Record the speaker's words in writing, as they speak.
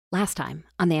Last time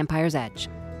on The Empire's Edge.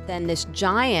 Then this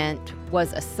giant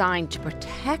was assigned to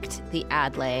protect the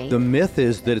Adlai. The myth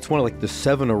is that it's one of like the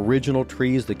 7 original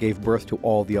trees that gave birth to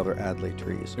all the other Adlai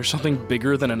trees. There's something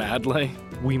bigger than an Adlai?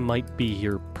 We might be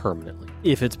here permanently.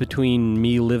 If it's between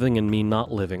me living and me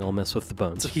not living, I'll mess with the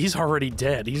bones. So he's already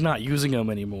dead. He's not using them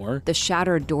anymore. The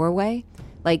shattered doorway,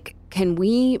 like, can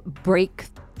we break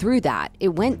through that?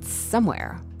 It went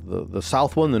somewhere. The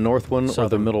south one, the north one, or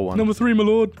the middle one? Number 3, my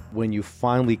lord. When you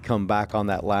finally come back on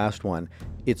that last one,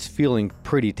 it's feeling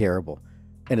pretty terrible.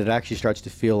 And it actually starts to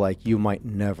feel like you might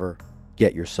never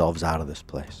get yourselves out of this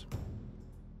place.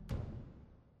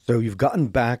 So you've gotten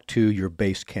back to your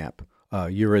base camp.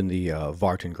 You're in the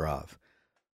Vartengrav.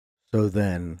 So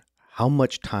then, how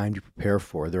much time do you prepare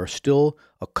for? There are still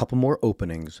a couple more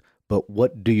openings, but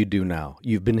what do you do now?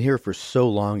 You've been here for so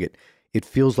long, it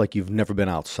feels like you've never been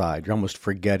outside. You're almost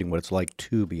forgetting what it's like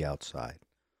to be outside.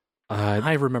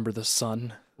 I remember the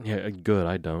sun. Yeah, good,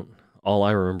 I don't. All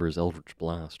I remember is Eldritch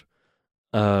Blast.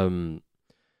 So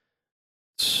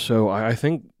I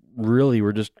think really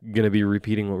we're just going to be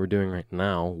repeating what we're doing right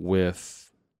now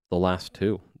with the last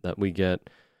 2, that we get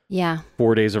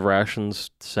 4 days of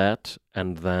rations set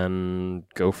and then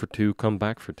go for 2, come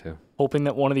back for 2. Hoping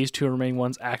that one of these 2 remaining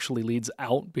ones actually leads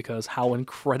out, because how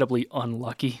incredibly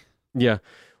unlucky. Yeah.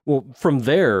 Well, from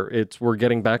there, we're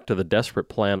getting back to the desperate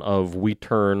plan of we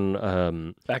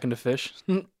turn... back into fish?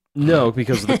 No,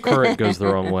 because the current goes the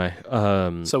wrong way.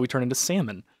 So we turn into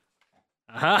salmon.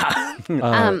 Aha!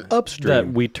 Upstream.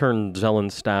 That we turn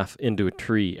Zellen's staff into a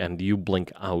tree and you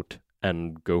blink out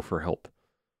and go for help.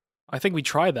 I think we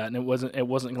tried that, and it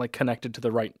wasn't like connected to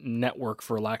the right network,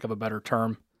 for lack of a better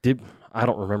term. I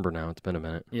don't remember now. It's been a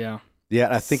minute. Yeah. Yeah,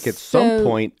 I think at some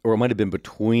point, or it might have been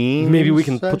between. Maybe we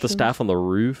can put the staff on the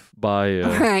roof by.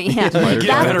 Right, yeah.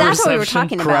 That's what we were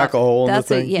talking about. Crack a hole in the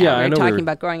thing. Yeah, we were talking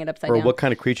about growing it upside down. Or what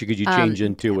kind of creature could you change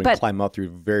into and climb out through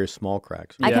various small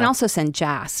cracks? I can also send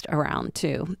Jast around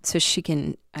too, so she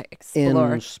can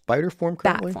explore. In spider form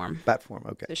currently? Bat form. Bat form,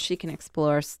 okay. So she can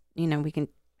explore, we can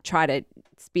try to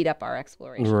speed up our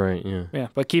exploration. Right, yeah. Yeah,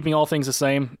 but keeping all things the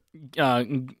same,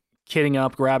 kitting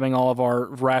up, grabbing all of our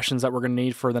rations that we're going to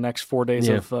need for the next 4 days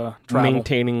of travel.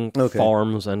 Maintaining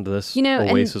farms and this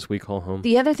oasis we call home.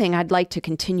 The other thing I'd like to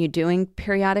continue doing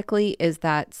periodically is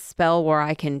that spell where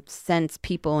I can sense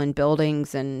people in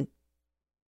buildings and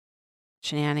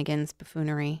shenanigans,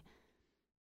 buffoonery.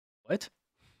 What?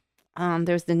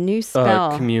 There's the new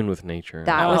spell. Commune with nature.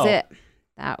 That was it.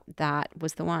 That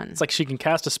was the one. It's like she can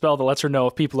cast a spell that lets her know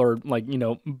if people are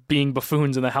being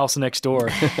buffoons in the house next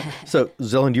door. So,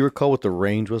 Zellen, do you recall what the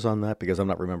range was on that? Because I'm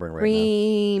not remembering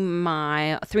right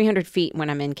now. 300 feet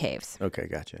when I'm in caves. Okay,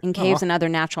 gotcha. In caves and other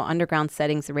natural underground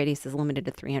settings, the radius is limited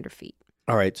to 300 feet.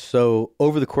 All right, so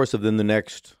over the course of then the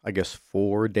next,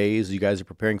 4 days, you guys are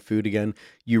preparing food again.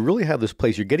 You really have this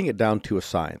place. You're getting it down to a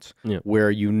science where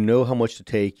you know how much to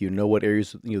take, you know what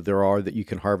areas there are that you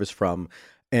can harvest from.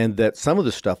 And that some of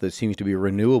the stuff that seems to be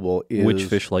renewable is... Which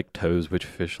fish like toes, which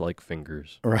fish like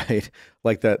fingers. Right.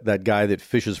 Like that guy that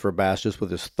fishes for bass just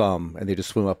with his thumb, and they just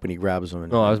swim up and he grabs them.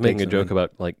 And I was making a joke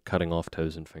about cutting off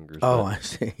toes and fingers. Oh, I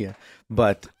see, yeah.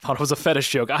 But... Thought it was a fetish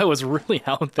joke. I was really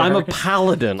out there. I'm a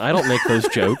paladin. I don't make those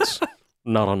jokes.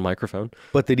 Not on microphone.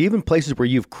 But that even places where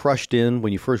you've crushed in,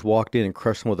 when you first walked in and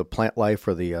crushed some of the plant life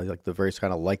or the the various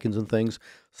kind of lichens and things,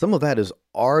 some of that is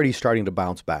already starting to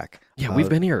bounce back. Yeah, we've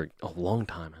been here a long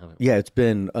time, haven't we? Yeah, it's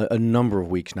been a number of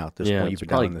weeks now at this point. You've been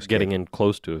down in this getting in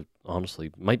close to, honestly,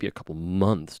 might be a couple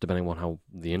months, depending on how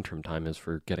the interim time is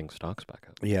for getting stocks back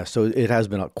up. Yeah, so it has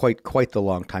been quite the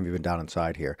long time you've been down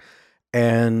inside here.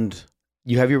 And...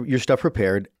 you have your stuff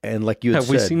prepared, and like you had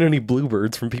said... Have we seen any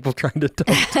bluebirds from people trying to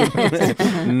talk to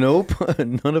us? Nope,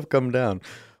 none have come down.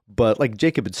 But like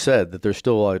Jacob had said, that there's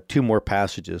still 2 more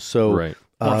passages. So, right.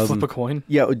 Want to flip a coin?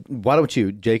 Yeah, why don't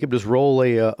you, Jacob, just roll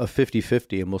a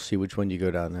 50-50, and we'll see which one you go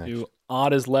down next.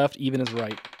 Odd is left, even is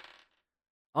right.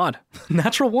 Odd.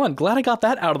 Natural 1. Glad I got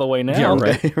that out of the way now. Yeah,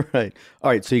 right. Right.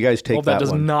 All right, so you guys take that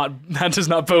one. That does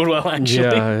not bode well,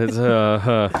 actually. Yeah, it's...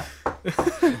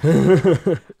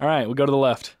 All right, we'll go to the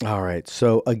left. All right,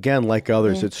 so again, like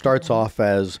others, it starts off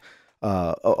as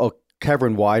a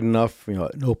cavern wide enough, an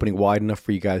opening wide enough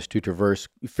for you guys to traverse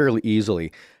fairly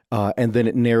easily. And then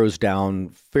it narrows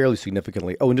down fairly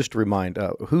significantly. Oh, and just to remind,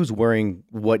 who's wearing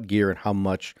what gear and how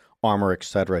much armor,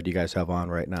 etc. do you guys have on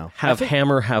right now? Have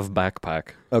hammer, have backpack.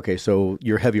 Okay, so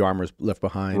your heavy armor is left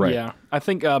behind. Right. Yeah, I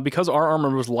think because our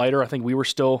armor was lighter, I think we were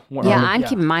still... I'm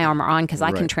keeping my armor on because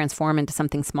I can transform into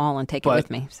something small and take it with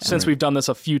me. So. Since we've done this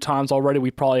a few times already, we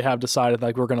probably have decided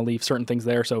we're going to leave certain things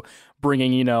there. So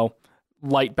bringing,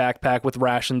 light backpack with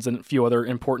rations and a few other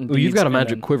important Well, you've beads, got a and magic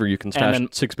then quiver. You can stash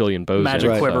 6 billion bows.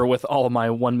 magic in, quiver so. with all of my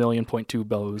 1,000,000.2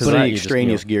 bows. But that any you just,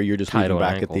 extraneous gear, you're just tie leaving to an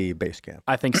back at ankle. the base camp.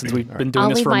 I think since we've been doing I'll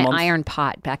this leave for a my month. iron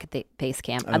pot back at the base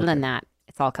camp. Other than that,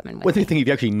 it's all coming with What do me. you think if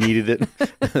you actually needed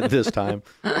it this time?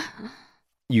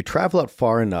 You travel out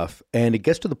far enough, and it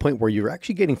gets to the point where you're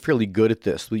actually getting fairly good at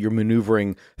this. You're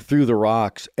maneuvering through the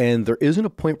rocks, and there isn't a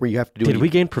point where you have to do Did any... we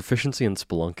gain proficiency in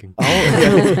spelunking? Oh,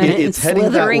 yeah. It's heading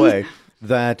that Slithering. way.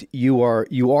 That you are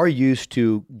used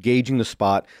to gauging the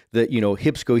spot, that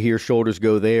hips go here, shoulders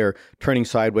go there, turning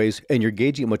sideways, and you're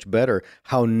gauging it much better.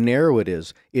 How narrow it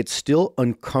is. It's still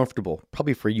uncomfortable,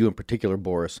 probably for you in particular,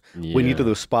 Boris. When you get to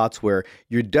those spots where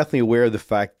you're definitely aware of the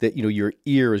fact that your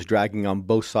ear is dragging on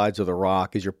both sides of the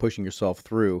rock as you're pushing yourself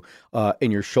through,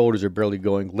 and your shoulders are barely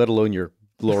going, let alone your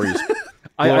glorious.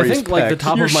 I think like the pecs.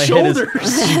 top Your of my head shoulders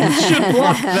is. should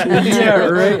block that. Yeah,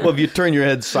 right. Well, if you turn your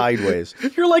head sideways.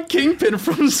 You're like Kingpin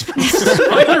from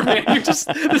Spider-Man. You're just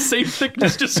the same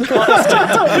thickness, just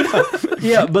constant.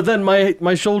 Yeah, but then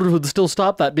my shoulders would still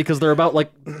stop that because they're about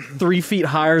like 3 feet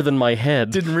higher than my head.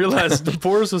 Didn't realize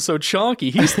Boris was so chunky.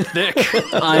 He's thick.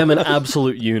 I am an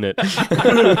absolute unit.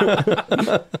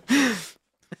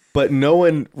 But no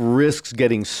one risks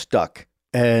getting stuck.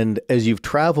 And as you've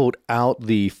traveled out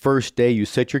the first day, you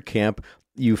set your camp.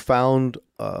 You found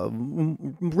a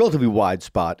relatively wide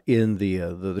spot in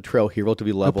the trail here,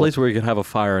 relatively A level. place where we could have a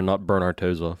fire and not burn our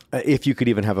toes off. If you could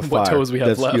even have a fire. What toes we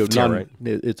have left. Right.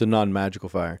 It's a non-magical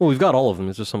fire. Well, we've got all of them.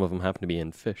 It's just some of them happen to be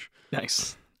in fish.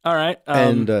 Nice. All right.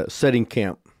 And setting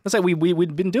camp. Let's say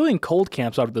we'd been doing cold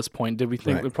camps up to this point. Did we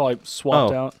think Right. we'd probably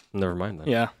swapped out? Never mind then.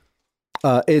 Yeah.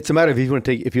 It's a matter of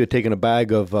if you had taken a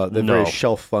bag of the No. very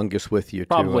shelf fungus with you.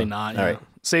 Probably not. All Yeah. right.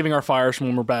 Saving our fires from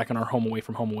when we're back in our home, away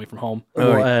from home, away from home. All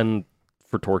Well, right. and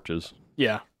for torches,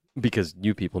 Yeah. because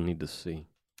you people need to see.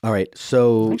 All right.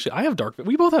 So Actually, I have dark.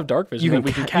 We both have dark vision.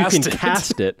 We can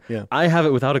cast it. Yeah. I have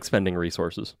it without expending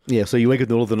resources. yeah. So you wake up in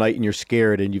the middle of the night and you're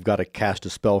scared, and you've got to cast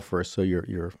a spell first. So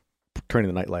you're turning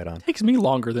the nightlight on. It takes me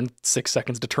longer than 6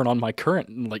 seconds to turn on my current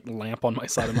lamp on my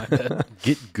side of my bed.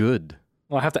 Get good.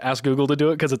 Well, I have to ask Google to do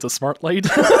it because it's a smart light.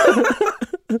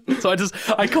 So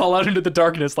I call out into the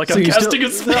darkness like I'm casting a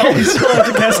spell. You still have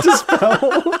to cast a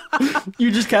spell.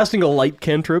 You're just casting a light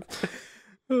cantrip.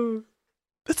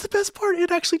 That's the best part. It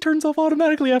actually turns off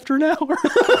automatically after an hour.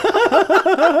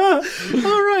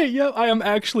 All right. Yeah, I am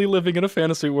actually living in a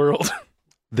fantasy world.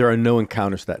 There are no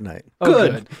encounters that night.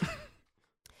 Good.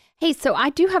 Hey, so I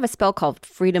do have a spell called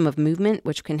Freedom of Movement,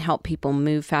 which can help people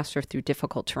move faster through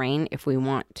difficult terrain if we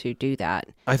want to do that.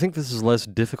 I think this is less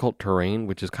difficult terrain,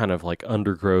 which is kind of like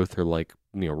undergrowth or like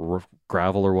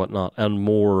gravel or whatnot, and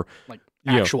more Like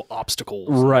Yeah. actual obstacles.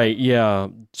 right. Yeah,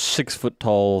 6 foot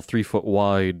tall, 3 foot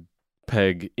wide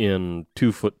peg in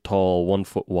 2 foot tall, 1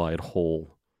 foot wide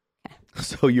hole.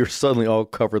 So you're suddenly all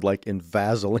covered like in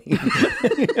Vaseline,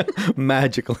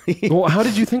 magically. Well, how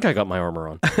did you think I got my armor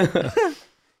on?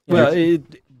 Well,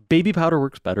 baby powder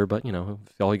works better, but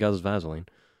all you got is Vaseline.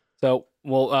 So,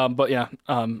 but yeah,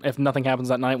 if nothing happens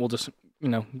that night, we'll just,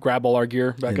 grab all our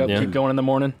gear back up, Yeah. keep going in the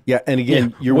morning. Yeah, and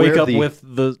again, you're Wake aware up of with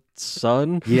the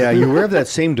sun. Yeah, you're aware of that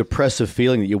same depressive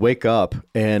feeling that you wake up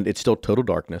and it's still total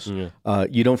darkness. Yeah.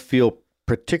 You don't feel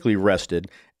particularly rested,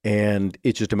 and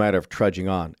it's just a matter of trudging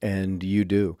on, and you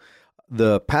do.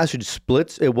 The passage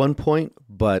splits at one point,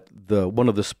 but one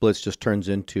of the splits just turns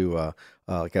into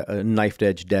like a knifed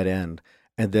edge dead end,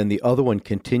 and then the other one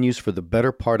continues for the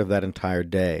better part of that entire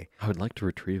day. I would like to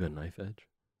retrieve a knife edge.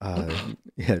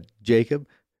 Yeah, Jacob,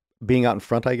 being out in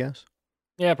front, I guess.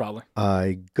 Yeah, probably.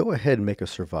 Go ahead and make a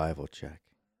survival check.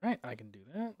 Right, I can do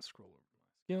that. Scroll over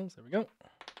my skills. There we go.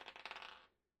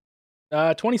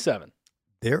 27.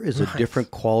 There is a different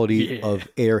quality of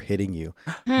air hitting you.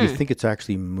 You think it's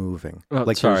actually moving. Oh,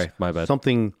 like sorry, there's my bad.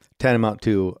 Something tantamount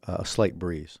to a slight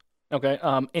breeze. Okay.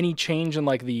 Any change in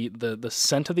like the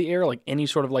scent of the air, like any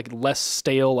sort of like less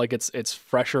stale, like it's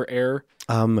fresher air,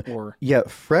 or Yeah,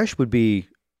 fresh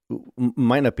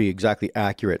might not be exactly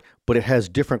accurate, but it has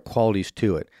different qualities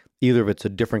to it. Either if it's a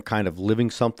different kind of living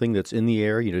something that's in the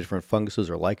air, different funguses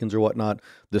or lichens or whatnot.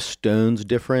 The stone's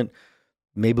different,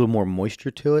 maybe a little more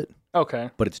moisture to it. okay.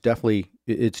 But it's definitely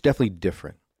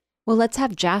different. Well, let's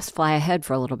have Jas fly ahead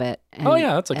for a little bit. Oh,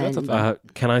 yeah, that's a thing.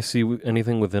 Can I see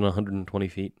anything within 120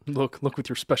 feet? Look with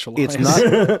your special eyes.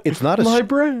 It's not a My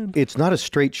brand. It's not a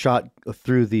straight shot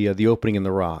through the opening in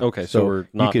the rock. Okay, so we're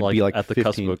not you could like, be like at the 15.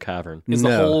 cusp of a cavern. Is the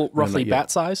No, hole no, roughly not yet.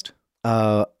 bat-sized?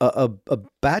 A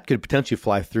bat could potentially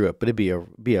fly through it, but it'd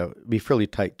be fairly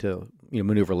tight to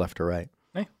maneuver left or right.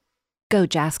 Go,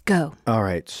 Jas, go. All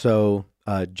right, so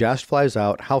Jas flies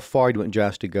out. How far do you want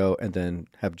Jas to go, and then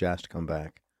have Jas to come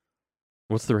back?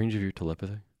 What's the range of your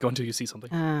telepathy? Go until you see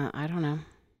something. I don't know.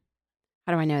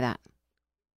 How do I know that?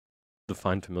 The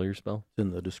find familiar spell?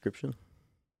 In the description.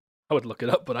 I would look it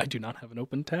up, but I do not have an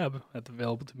open tab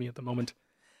available to me at the moment.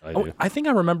 I do. I think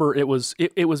I remember it was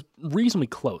reasonably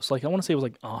close. Like I want to say it was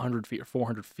like 100 feet or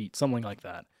 400 feet, something like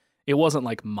that. It wasn't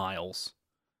like miles.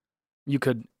 You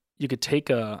could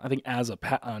take I think as a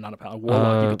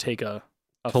warlock, you could take a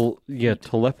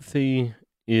telepathy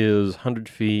is 100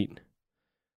 feet.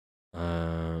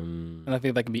 And I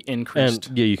think that can be increased.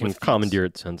 And you can commandeer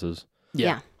its senses.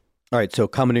 Yeah. All right, so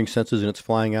commandeering senses and it's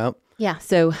flying out. Yeah,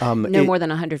 so no more than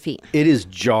 100 feet. It is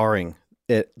jarring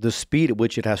at the speed at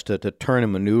which it has to turn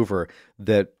and maneuver,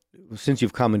 that since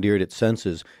you've commandeered its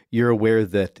senses, you're aware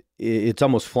that it's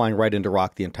almost flying right into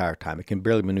rock the entire time. It can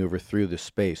barely maneuver through this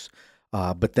space.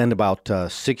 But then about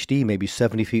 60, maybe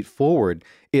 70 feet forward,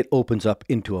 it opens up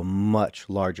into a much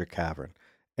larger cavern.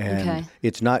 And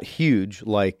it's not huge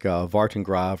like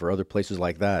Vartangrav or other places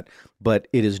like that, but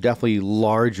it is definitely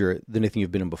larger than anything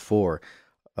you've been in before.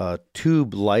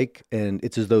 Tube-like, and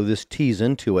it's as though this tees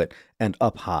into it and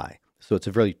up high. So it's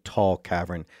a very tall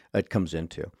cavern it comes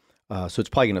into. So it's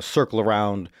probably going to circle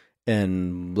around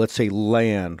and, let's say,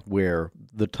 land where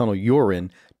the tunnel you're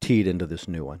in teed into this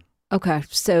new one. Okay,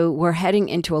 so we're heading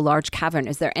into a large cavern.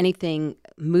 Is there anything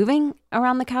moving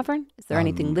around the cavern? Is there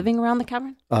anything living around the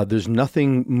cavern? There's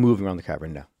nothing moving around the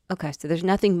cavern now. Okay, so there's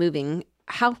nothing moving.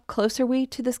 How close are we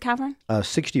to this cavern?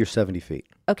 60 or 70 feet.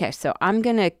 Okay, so I'm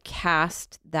going to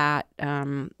cast that.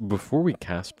 Before we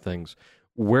cast things,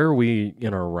 where are we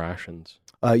in our rations?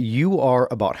 You are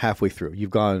about halfway through.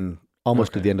 You've gone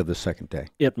almost to the end of the second day.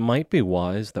 It might be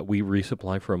wise that we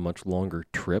resupply for a much longer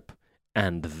trip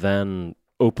and then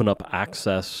open up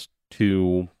access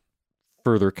to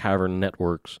further cavern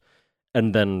networks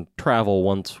and then travel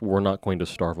once we're not going to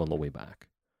starve on the way back.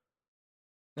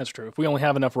 That's true. If we only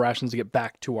have enough rations to get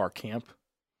back to our camp.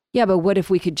 Yeah, but what if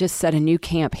we could just set a new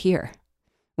camp here?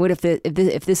 What if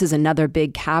this is another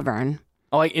big cavern?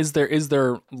 Like, is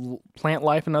there plant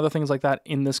life and other things like that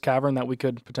in this cavern that we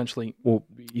could potentially? Well,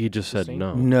 you just said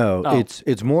no. No,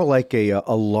 it's more like a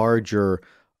larger.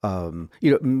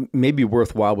 Maybe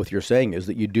worthwhile with your saying is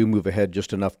that you do move ahead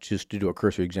just enough just to do a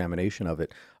cursory examination of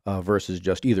it versus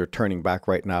just either turning back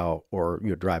right now or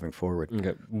driving forward.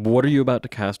 Okay. What are you about to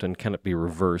cast, and can it be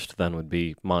reversed? Then would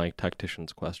be my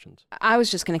tactician's questions. I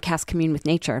was just going to cast Commune with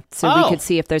Nature so we could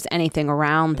see if there's anything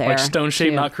around there. Like stone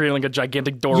shape, not creating like a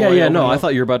gigantic doorway. Yeah, no, I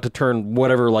thought you were about to turn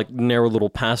whatever like narrow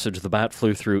little passage the bat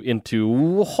flew through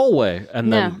into a hallway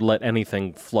and then let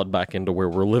anything flood back into where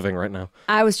we're living right now.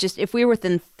 I was just, if we're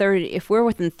within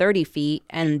 30 feet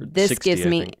and this 60, gives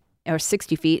me, or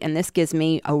 60 feet, and this gives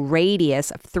me a radius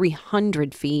of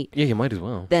 300 feet. Yeah, you might as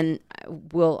well. Then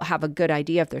we'll have a good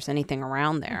idea if there's anything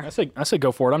around there. I say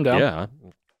go for it. I'm down. Yeah.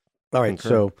 All right,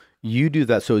 so you do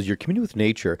that. So as you're communing with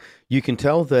nature, you can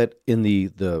tell that in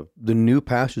the new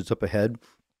passage up ahead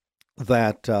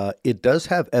that it does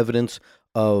have evidence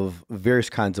of various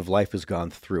kinds of life has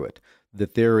gone through it,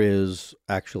 that there is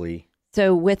actually...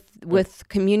 So with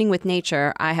communing with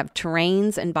nature, I have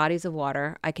terrains and bodies of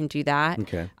water. I can do that.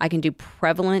 Okay. I can do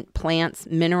prevalent plants,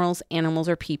 minerals, animals,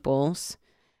 or peoples.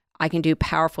 I can do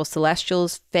powerful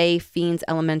celestials, fae, fiends,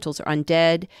 elementals, or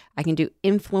undead. I can do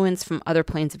influence from other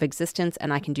planes of existence,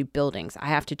 and I can do buildings. I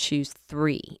have to choose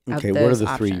 3 of those Okay, what are the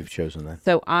options. 3 you've chosen then?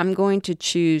 So I'm going to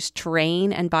choose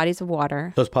terrain and bodies of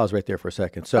water. Let's pause right there for a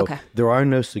second. So there are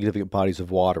no significant bodies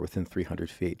of water within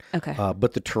 300 feet. Okay.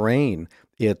 But the terrain,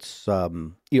 it's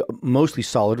mostly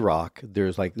solid rock.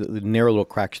 There's like the narrow little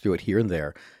cracks through it here and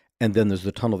there. And then there's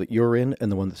the tunnel that you're in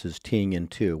and the one that says teeing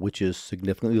into, which is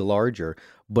significantly larger,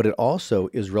 but it also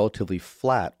is relatively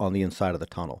flat on the inside of the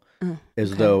tunnel.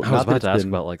 As though I was about to ask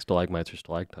about like stalagmites or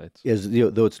stalactites.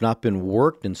 Though it's not been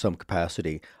worked in some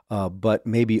capacity, but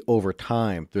maybe over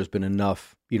time there's been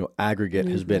enough, aggregate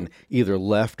has been either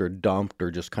left or dumped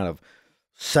or just kind of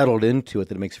settled into it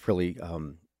that it makes a fairly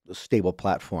stable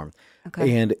platform.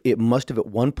 Okay. And it must have at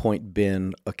one point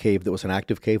been a cave that was an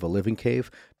active cave, a living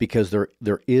cave, because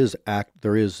there is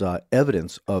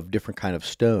evidence of different kind of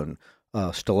stone,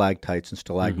 stalactites and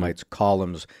stalagmites,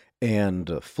 columns,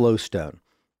 and flow stone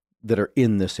that are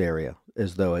in this area,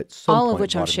 as though it's some all point of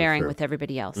which I'm sharing through. with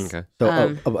everybody else. Okay.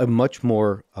 So a much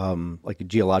more like a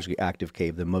geologically active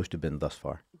cave than most have been thus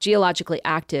far. Geologically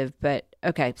active, but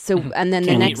okay. So and then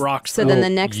the Can't eat next rocks, so then the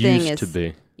next thing is to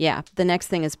be. Yeah, the next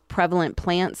thing is prevalent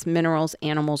plants, minerals,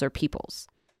 animals, or peoples.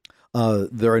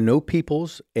 There are no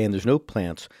peoples and there's no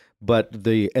plants, but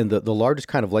the largest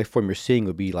kind of life form you're seeing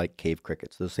would be like cave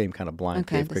crickets, the same kind of blind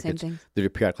cave the crickets same thing. that are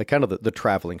periodically kind of the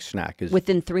traveling snack is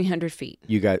Within 300 feet.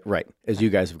 you guys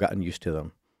have gotten used to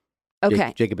them.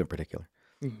 Okay. Jacob in particular.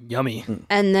 Yummy.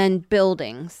 And then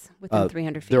buildings within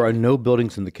 300 feet. There are no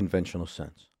buildings in the conventional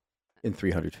sense in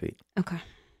 300 feet. Okay.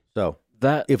 So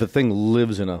That if a thing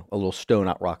lives in a little stone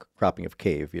outcropping of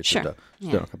cave, it's Sure. just a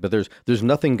stone. But there's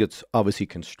nothing that's obviously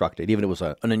constructed, even if it was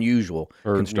an unusual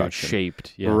or construction.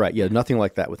 shaped. Yeah. Right. Yeah. Nothing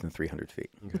like that within 300 feet.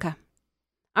 Okay.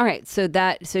 All right. So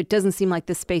it doesn't seem like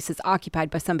this space is occupied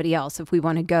by somebody else if we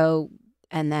want to go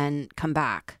and then come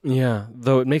back. Yeah.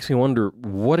 Though it makes me wonder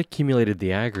what accumulated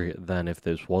the aggregate then if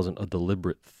this wasn't a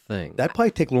deliberate thing. That'd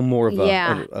probably take a little more of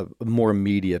Yeah. a more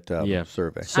immediate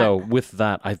survey. So with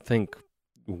that, I think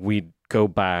we'd go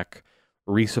back,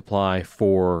 resupply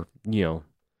for,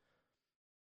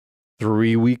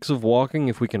 3 weeks of walking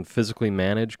if we can physically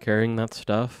manage carrying that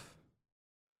stuff.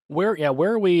 Where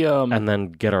are we? And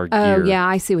then get our Oh, gear. yeah.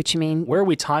 I see what you mean. Where are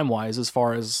we time wise as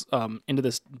far as into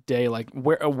this day? Like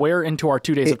where into our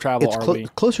 2 days of travel it's are we?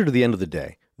 Closer to the end of the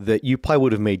day that you probably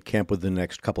would have made camp within the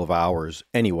next couple of hours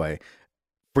anyway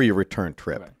for your return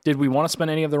trip. Okay. Did we want to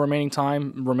spend any of the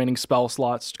remaining spell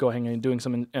slots going and doing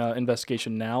some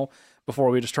investigation now before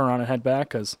we just turn around and head back?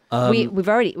 Because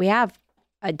we have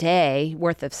a day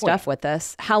worth of stuff with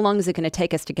us. How long is it going to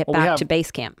take us to get back to base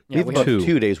camp? We have about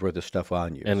 2 days worth of stuff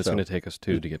on you. And it's going to take us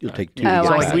 2 to get You'll back. take 2 Oh, to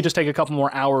get I back. see. we just take a couple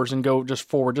more hours and go just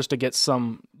forward just to get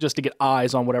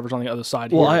eyes on whatever's on the other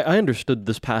side. Well, here. I understood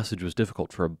this passage was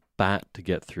difficult for a bat to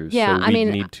get through. Yeah, so I we mean,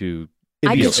 need to.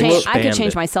 I could expand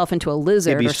change it. myself into a It'd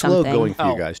lizard be or slow something. going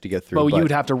for you guys to get through. But you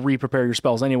would have to re-prepare your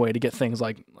spells anyway to get things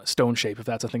like stone shape if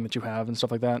that's a thing that you have and stuff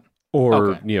like that. Or,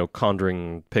 Okay.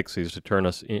 conjuring pixies to turn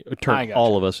I gotcha.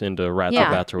 all of us into rats or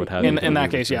bats or what have you. In that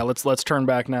case, yeah, let's turn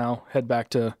back now, head back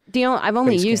to. I've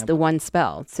only Base used camp. the one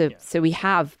spell, so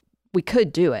we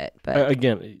could do it, but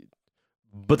Again,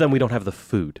 but then we don't have the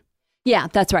food. yeah,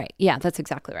 that's right. Yeah, that's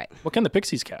exactly right. What can the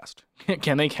pixies cast?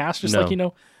 Can they cast just No. like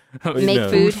Make No.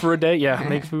 food. for a day? Yeah,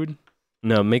 make food.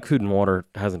 No, make food and water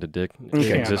hasn't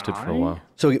existed for a while.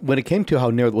 So when it came to how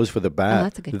narrow it was for the bat,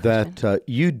 that's a good that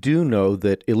you do know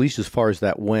that, at least as far as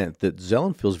that went, that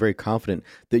Zelen feels very confident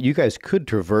that you guys could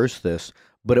traverse this,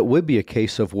 but it would be a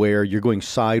case of where you're going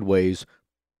sideways,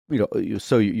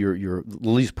 so your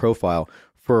least profile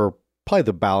for probably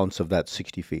the balance of that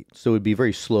 60 feet. So it would be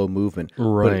very slow movement.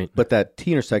 Right. But that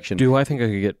T intersection, Do I think I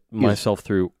could get myself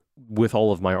through with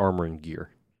all of my armor and gear?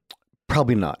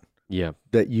 probably not. Yeah.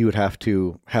 That you would have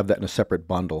to have that in a separate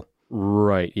bundle.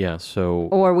 Right. Yeah. So.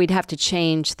 Or we'd have to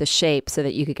change the shape so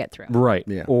that you could get through. Right.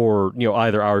 Yeah. Or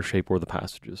either our shape or the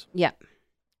passages. Yeah.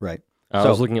 Right. I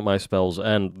was looking at my spells,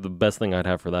 and the best thing I'd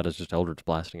have for that is just Eldritch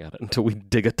blasting at it until we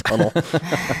dig a tunnel.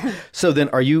 So then,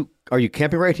 are you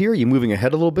camping right here? Are you moving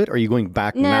ahead a little bit? Or are you going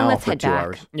back No, now let's for head 2 back.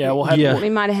 hours? Yeah, we'll head. Yeah. We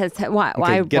might have had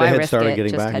why get a head risk start on it?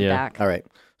 getting Just back? head Yeah. back. All right.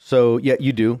 So yeah,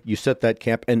 you do. You set that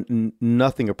camp, and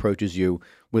nothing approaches you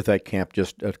with that camp.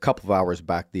 Just a couple of hours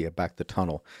back the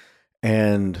tunnel,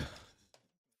 and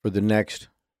for the next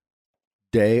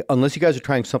day, unless you guys are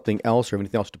trying something else or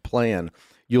anything else to plan,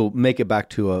 you'll make it back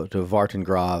to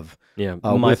Vartengrav. Yeah.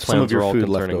 My My with some of plans your are all food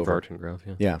left concerning over. Vartengrove.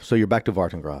 Yeah. Yeah. So you're back to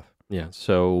Vartengrav. Yeah.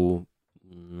 So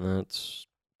let's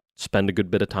spend a good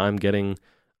bit of time getting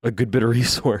a good bit of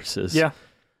resources. Yeah.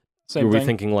 Same Were we thing.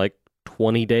 thinking like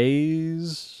 20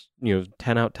 days?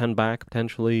 10 out, 10 back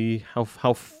potentially? How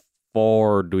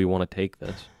far do we want to take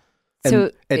this? And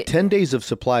So at 10 days of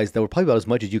supplies, that would probably be about as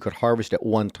much as you could harvest at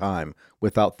one time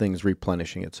without things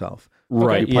replenishing itself.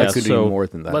 Right. You probably Yeah. could do So more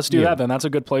than that. Let's do that then. That's a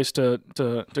good place to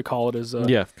call it as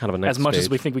yeah, kind of a next as much as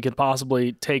stage. we think we could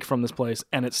possibly take from this place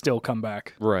and it still come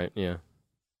back. Right. Yeah.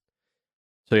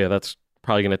 So yeah, that's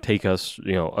probably going to take us,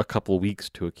 a couple of weeks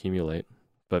to accumulate.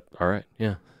 But all right.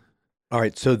 Yeah. All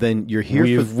right. So then you're here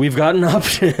We've got an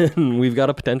option. We've got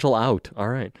a potential out. All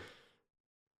right.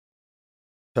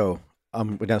 So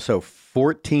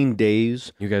 14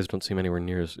 days. You guys don't seem anywhere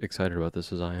near as excited about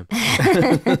this as I am.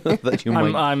 that you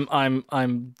might.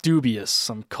 I'm dubious.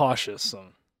 I'm cautious.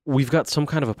 We've got some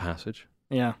kind of a passage.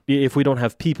 Yeah. If we don't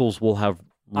have peoples, we'll have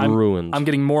ruins. I'm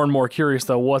getting more and more curious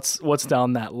though. What's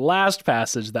down that last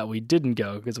passage that we didn't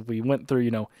go? Because if we went through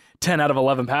 10 out of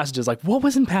 11 passages, like what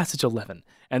was in passage 11?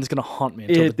 And it's gonna haunt me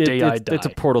until the day I die. It's a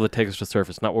portal that takes us to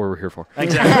surface, not what we're here for.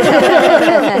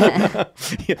 Exactly.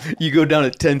 You go down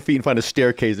at 10 feet and find a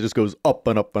staircase that just goes up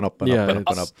and up and up and Yeah, up and up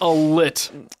and up. A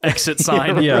lit exit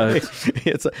sign. Yeah.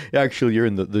 It's actually you're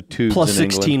in the tubes Plus in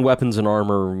 16 England. weapons and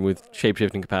armor with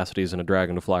shape-shifting capacities and a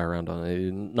dragon to fly around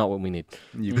on. Not what we need.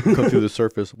 You come through the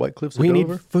surface. White Cliffs of We need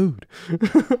Dover. food.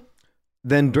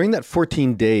 Then during that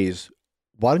 14 days,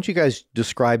 why don't you guys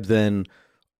describe then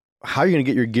how you're going to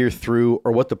get your gear through,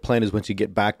 or what the plan is once you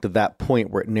get back to that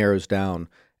point where it narrows down,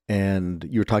 and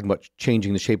you're talking about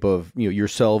changing the shape of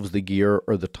yourselves, the gear,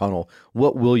 or the tunnel.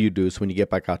 What will you do so when you get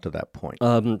back out to that point?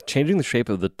 Changing the shape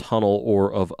of the tunnel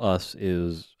or of us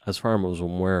is, as far as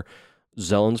I'm aware,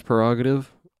 Zellen's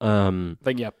prerogative. I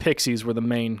think pixies were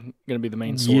going to be the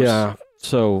main source. Yeah.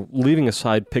 So leaving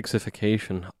aside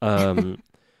pixification,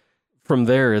 from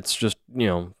there it's just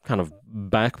kind of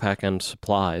backpack and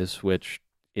supplies, which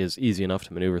is easy enough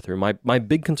to maneuver through. My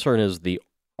big concern is the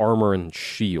armor and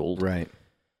shield. Right.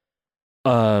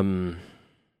 Does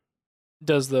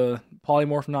the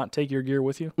polymorph not take your gear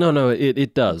with you? No,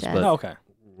 it does. But okay.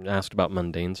 Asked about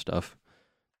mundane stuff.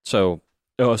 So,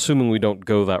 assuming we don't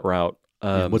go that route,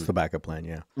 what's the backup plan?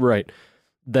 Yeah. Right.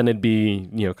 Then it'd be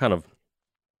kind of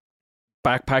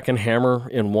backpack and hammer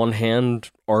in one hand,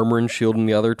 armor and shield in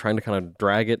the other, trying to kind of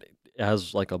drag it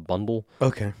as like a bundle.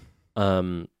 Okay.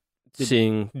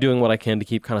 Doing what I can to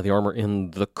keep kind of the armor in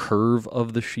the curve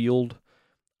of the shield.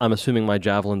 I'm assuming my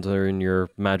javelins are in your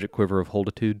magic quiver of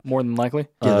holditude. More than likely.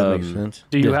 Yeah, that makes sense.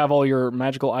 Do you have all your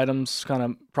magical items kind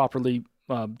of properly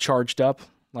charged up,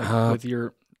 with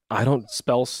your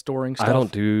spell storing stuff? I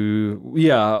don't do.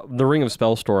 Yeah, the Ring of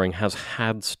Spell Storing has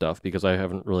had stuff because I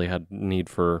haven't really had need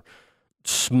for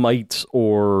smites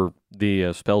or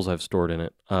the spells I've stored in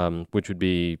it, which would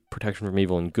be Protection from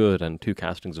Evil and Good and 2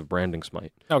 castings of Branding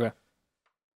Smite. Okay.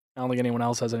 I don't think anyone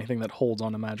else has anything that holds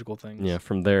on to magical things. Yeah,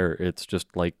 from there, it's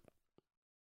just like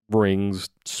rings,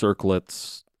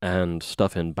 circlets, and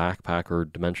stuff in backpack or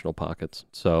dimensional pockets.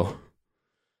 So,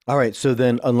 all right. So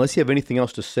then, unless you have anything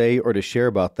else to say or to share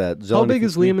about that, Zelen, how big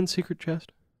is Liamon's secret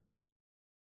chest?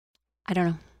 I don't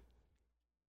know.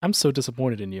 I'm so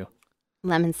disappointed in you.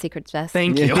 Lemon's secret chest.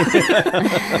 Thank you.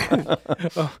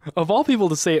 Of all people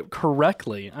to say it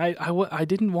correctly, I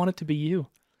didn't want it to be you.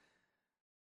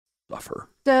 Buffer.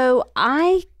 So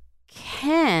I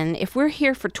can, if we're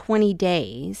here for 20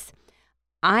 days,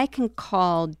 I can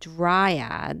call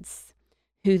dryads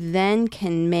who then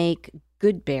can make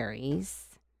good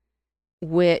berries,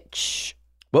 which...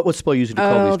 What spell you using to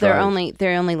call these dryads?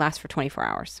 They only last for 24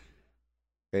 hours.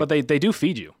 Okay. But they do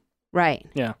feed you. Right.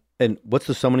 Yeah. And what's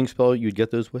the summoning spell you'd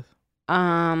get those with?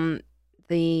 The...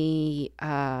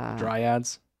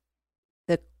 dryads?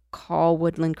 The call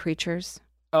woodland creatures.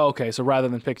 Oh, okay. So rather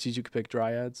than pixies, you could pick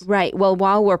dryads? Right. Well,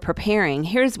 while we're preparing,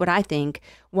 here's what I think.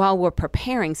 While we're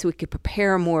preparing, so we could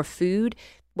prepare more food,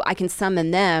 I can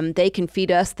summon them. They can feed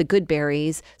us the good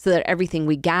berries so that everything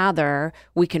we gather,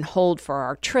 we can hold for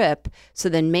our trip. So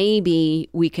then maybe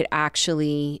we could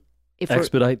actually...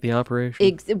 expedite the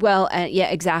operation? Yeah,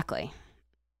 exactly.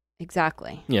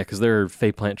 Exactly. Yeah, because there are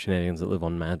fey plant shenanigans that live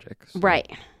on magic. So.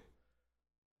 Right.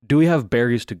 Do we have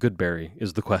berries to good berry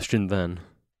is the question then.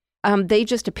 They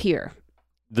just appear.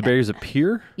 The berries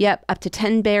appear? Yep, up to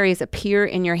 10 berries appear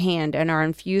in your hand and are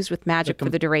infused with magic for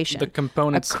the duration. The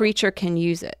components... A creature can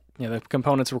use it. Yeah, the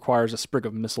components requires a sprig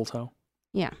of mistletoe.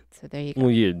 Yeah, so there you go. Well,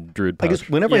 yeah, druid pouch. I guess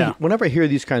whenever I hear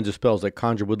these kinds of spells like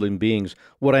conjure woodland beings,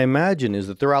 what I imagine is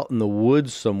that they're out in the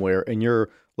woods somewhere and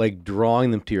you're like drawing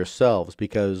them to yourselves,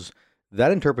 because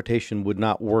that interpretation would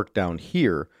not work down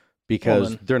here.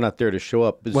 Because they're not there to show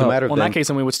up. It's a matter of in that case,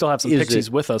 then we would still have some pixies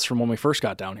with us from when we first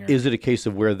got down here. Is it a case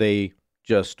of where they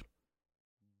just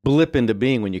blip into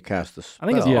being when you cast the spell?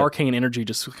 I think it's arcane energy,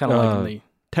 just kind of like in the...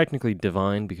 Technically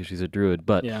divine, because she's a druid,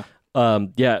 but yeah,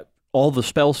 all the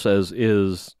spell says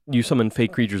is you summon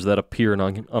fake creatures that appear in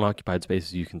unoccupied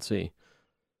spaces you can see.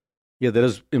 Yeah, that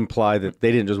does imply that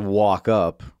they didn't just walk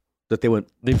up, that they went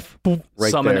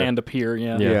right summon there. And appear,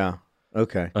 Yeah.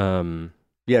 Okay.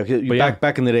 Yeah,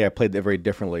 back in the day, I played that very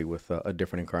differently with a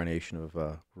different incarnation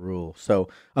of rule. So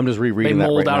I'm just rereading that right now.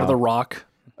 They mold out of the rock.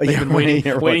 They've been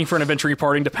waiting for an adventure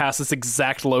party to pass this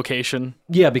exact location.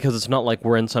 Yeah, because it's not like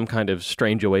we're in some kind of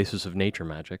strange oasis of nature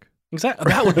magic.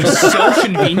 Exactly. That would be so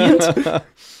convenient.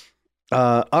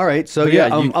 All right. So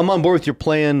I'm on board with your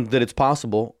plan that it's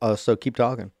possible. So keep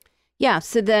talking. Yeah.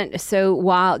 So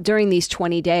while during these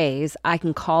 20 days, I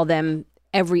can call them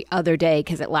every other day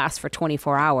because it lasts for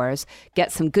 24 hours,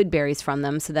 get some good berries from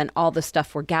them. So then all the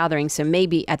stuff we're gathering. So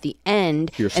maybe at the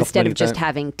end, instead of just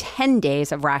having 10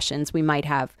 days of rations, we might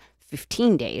have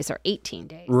 15 days or 18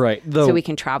 days. Right. So we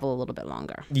can travel a little bit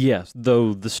longer. Yes.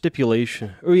 Though the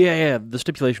stipulation, the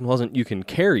stipulation wasn't you can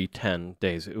carry 10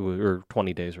 days or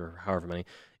 20 days or however many.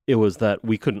 It was that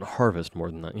we couldn't harvest more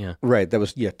than that. Yeah. Right. That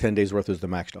was, 10 days worth was the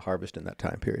max to harvest in that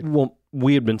time period. Well,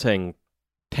 we had been saying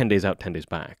 10 days out, 10 days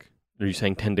back. Are you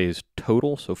saying 10 days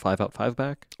total? So 5 out, 5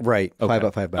 back? Right. Okay. 5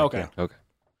 out, 5 back. Okay. Yeah. Okay.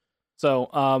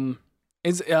 So,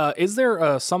 is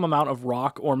there some amount of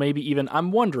rock, or maybe even,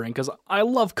 I'm wondering, because I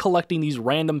love collecting these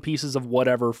random pieces of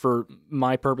whatever for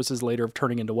my purposes later of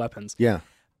turning into weapons. Yeah.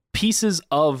 pieces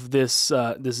of this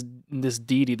this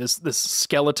deity, this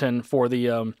skeleton for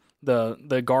the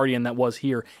guardian that was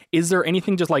here. Is there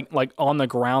anything just like on the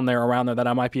ground there around there that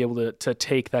I might be able to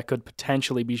take that could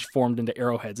potentially be formed into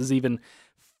arrowheads? Is even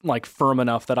like firm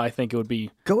enough that I think it would be.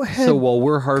 Go ahead. So while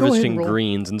we're harvesting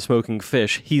greens and smoking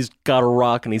fish, he's got a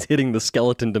rock and he's hitting the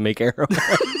skeleton to make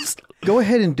arrowheads. Go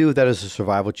ahead and do that as a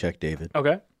survival check, David.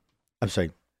 Okay. I'm sorry.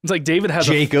 It's like David has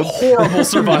Jacob. a horrible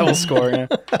survival score. Yeah.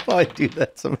 I do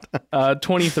that sometimes.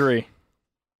 23.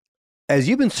 As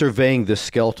you've been surveying this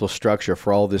skeletal structure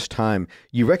for all this time,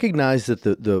 you recognize that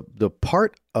the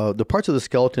parts of the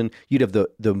skeleton you'd have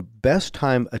the best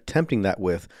time attempting that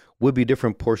with would be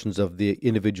different portions of the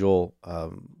individual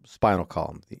spinal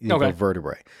column, the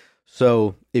vertebrae.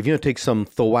 So if you take some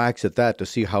thwacks at that to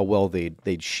see how well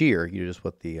they'd shear, you just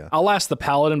what the. I'll ask the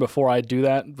paladin before I do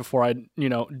that. Before I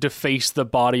deface the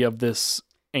body of this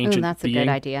ancient that's being. a good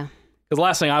idea. Because the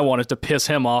last thing I want is to piss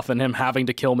him off and him having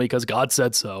to kill me because God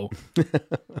said so.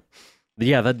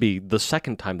 Yeah, that'd be the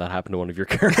second time that happened to one of your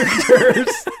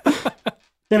characters.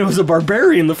 And it was a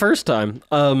barbarian the first time.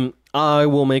 I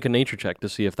will make a nature check to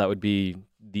see if that would be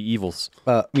the evils.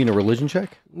 You mean a religion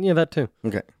check? Yeah, that too.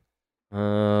 Okay.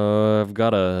 I've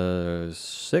got a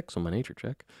 6 on my nature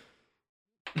check.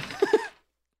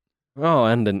 Oh,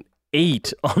 and an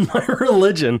 8 on my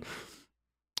religion.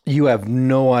 You have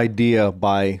no idea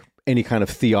by any kind of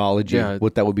theology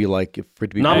what that would be like for it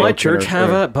to be. Not my church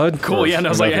have it, bud. Cool. Yeah, and I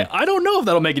was like, I don't know if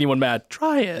that'll make anyone mad.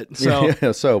 Try it.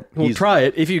 So, so we'll try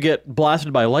it. If you get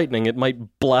blasted by lightning, it might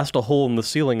blast a hole in the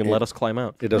ceiling and let us climb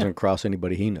out. It doesn't cross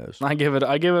anybody he knows. I give it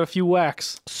a few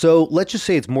whacks. So let's just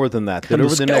say it's more than that. That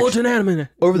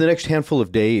over the next handful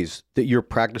of days that you're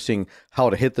practicing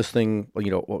how to hit this thing,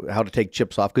 how to take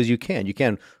chips off, because you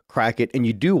can crack it, and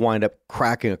you do wind up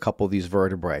cracking a couple of these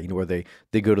vertebrae, where they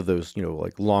go to those,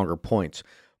 like longer points.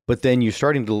 But then you're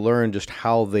starting to learn just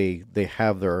how they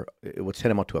have their, what's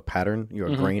tantamount to a pattern,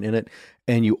 a grain in it,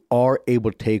 and you are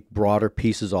able to take broader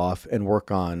pieces off and work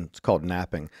on, it's called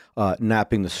napping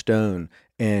the stone,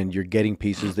 and you're getting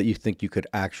pieces that you think you could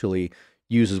actually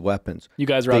use as weapons. You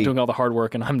guys are out doing all the hard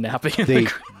work, and I'm napping.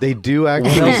 They do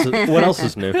actually. What else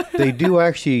is new? They do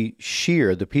actually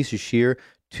shear, the pieces shear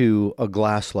to a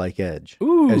glass-like edge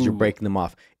as you're breaking them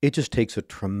off. It just takes a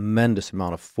tremendous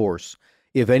amount of force.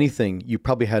 If anything, you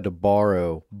probably had to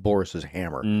borrow Boris's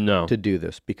hammer to do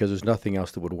this, because there's nothing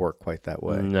else that would work quite that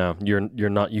way. No, you're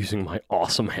not using my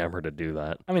awesome hammer to do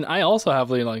that. I mean, I also have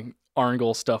the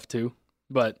Arngol stuff too,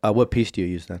 but what piece do you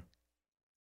use then?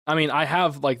 I mean, I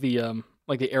have the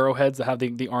arrowheads that have the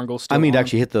Arngol stuff. I mean, to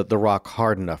actually hit the rock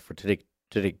hard enough to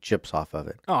take chips off of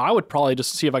it. Oh, I would probably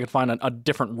just see if I could find a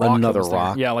different rock. Another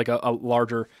rock? Yeah, like a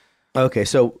larger. Okay,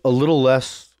 so a little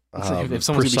less if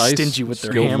someone's going to be stingy with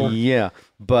their hammer. Yeah,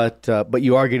 but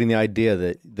you are getting the idea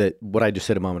that what I just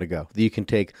said a moment ago, that you can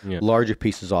take larger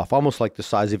pieces off, almost like the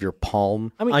size of your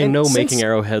palm. I mean, I know making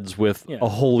arrowheads with a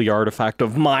holy artifact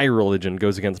of my religion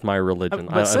goes against my religion.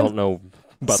 I don't know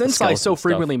about since I so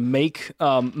frequently make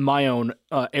my own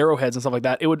arrowheads and stuff like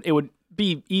that, it would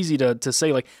be easy to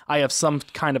say I have some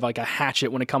kind of a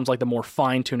hatchet when it comes the more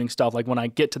fine tuning stuff. When I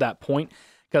get to that point,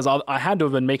 because I had to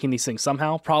have been making these things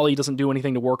somehow. Probably doesn't do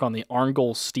anything to work on the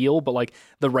Arngol steel, but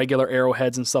the regular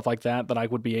arrowheads and stuff like that I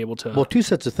would be able to. Well, two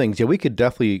sets of things. Yeah, we could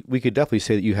definitely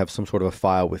say that you have some sort of a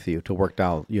file with you to work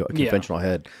down a conventional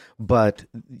head. But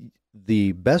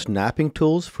the best napping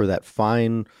tools for that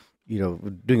fine,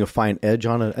 doing a fine edge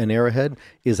on an arrowhead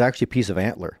is actually a piece of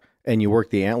antler. And you work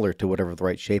the antler to whatever the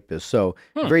right shape is. So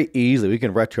very easily, we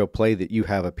can retro play that you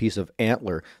have a piece of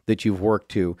antler that you've worked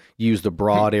to use the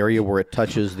broad area where it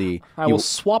touches the... I will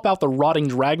swap out the rotting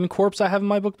dragon corpse I have in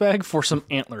my book bag for some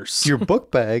antlers. Your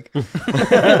book bag?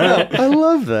 I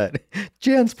love that.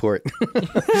 Jansport.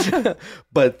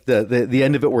 But the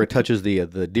end of it where it touches the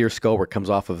deer skull, where it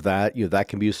comes off of that, that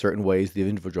can be used certain ways, the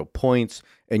individual points,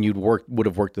 and would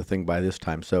have worked the thing by this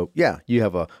time. So yeah, you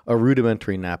have a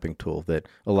rudimentary napping tool that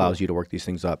allows you to work these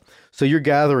things up. So you're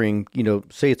gathering,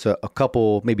 say it's a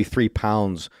couple, maybe 3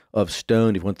 pounds of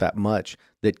stone, if you want that much,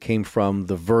 that came from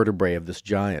the vertebrae of this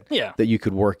giant. Yeah. That you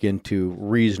could work into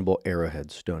reasonable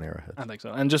arrowheads, stone arrowheads. I think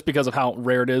so. And just because of how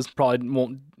rare it is, probably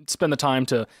won't spend the time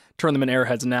to turn them in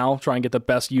arrowheads now, try and get the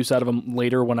best use out of them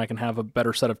later when I can have a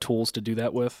better set of tools to do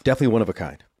that with. Definitely one of a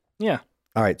kind. Yeah.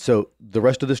 All right, so the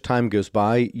rest of this time goes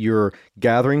by. You're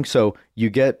gathering, so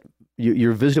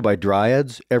you're visited by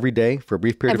dryads every day for a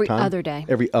brief period of time.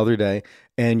 Every other day.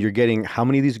 And you're getting how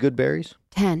many of these good berries?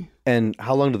 10. And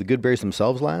how long do the good berries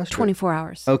themselves last? 24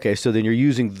 hours. Okay, so then you're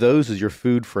using those as your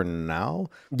food for now?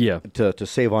 Yeah. To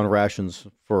save on rations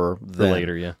for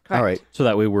later, yeah. Correct. All right. So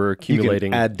that way we're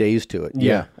accumulating. You can add days to it.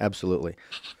 Yeah, absolutely.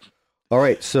 All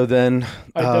right, so then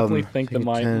I definitely think that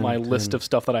 10, my list of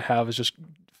stuff that I have is just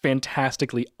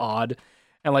fantastically odd.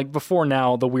 And like before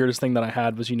now, the weirdest thing that I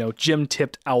had was, Jim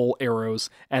tipped owl arrows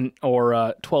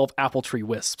or 12 apple tree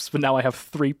wisps. But now I have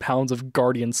 3 pounds of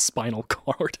guardian spinal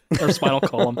cord or spinal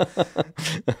column.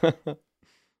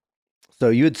 So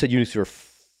you had said you used for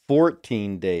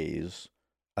 14 days,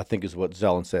 I think is what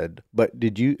Zelen said. But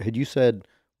had you said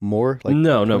more? Like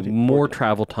no, 20, more 14?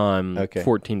 travel time. Okay.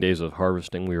 14 days of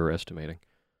harvesting we were estimating.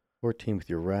 14 with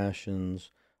your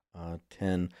rations,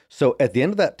 10. So at the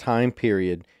end of that time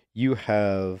period, you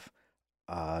have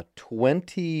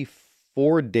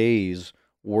 24 days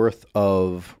worth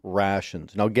of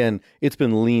rations. Now, again, it's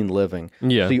been lean living.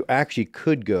 Yeah. So you actually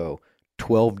could go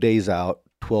 12 days out,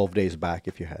 12 days back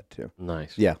if you had to.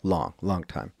 Nice. Yeah, long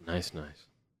time. Nice.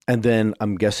 And then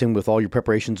I'm guessing with all your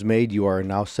preparations made, you are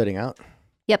now setting out?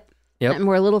 Yep. And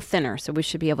we're a little thinner, so we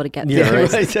should be able to get Yeah, through.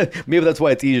 right. Maybe that's why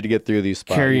it's easier to get through these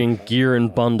spots. Carrying gear in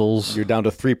bundles. You're down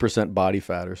to 3% body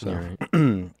fat or so. Yeah.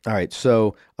 All right.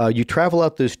 So you travel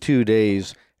out those 2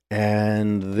 days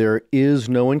and there is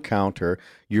no encounter.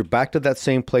 You're back to that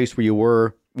same place where you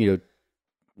were,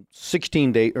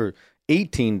 16 days or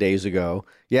 18 days ago.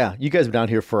 Yeah. You guys have been down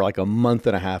here for like a month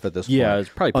and a half at this point. Yeah, it's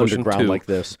probably pushing underground 2. like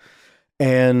this.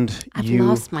 And I've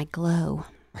lost my glow.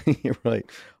 You're right.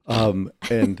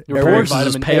 And Your Forrest is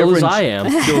as vitamin- pale as I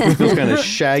am. feels kind of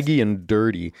shaggy and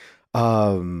dirty.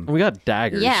 We got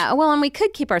daggers. Yeah, well, and we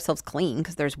could keep ourselves clean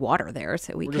because there's water there,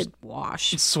 so we could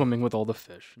wash. Swimming with all the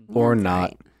fish. Or That's not.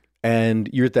 right. And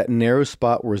you're at that narrow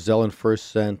spot where Zelen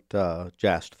first sent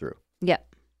Jast through. Yep.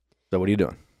 So what are you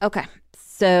doing? Okay.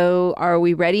 So are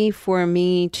we ready for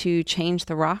me to change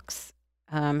the rocks?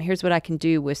 Here's what I can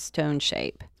do with stone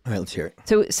shape. All right, let's hear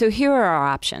it. So here are our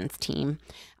options, team.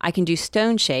 I can do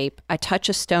stone shape. I touch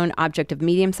a stone object of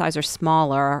medium size or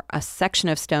smaller, a section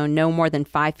of stone no more than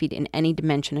 5 feet in any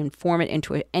dimension, and form it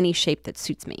into any shape that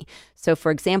suits me. So,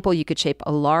 for example, you could shape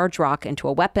a large rock into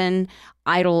a weapon,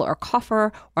 idol, or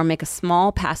coffer, or make a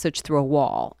small passage through a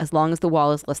wall, as long as the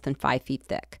wall is less than 5 feet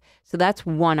thick. So that's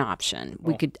one option.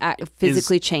 We could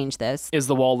physically change this. Is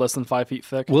the wall less than 5 feet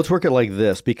thick? Well, let's work it like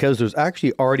this, because there's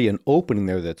actually already an opening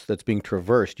there that's being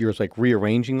traversed. You're just like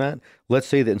rearranging that. Let's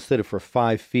say that instead of for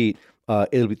 5 feet,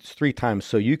 it'll be 3 times.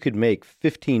 So you could make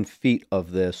 15 feet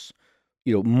of this,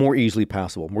 more easily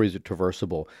passable, more easily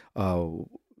traversable.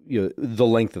 The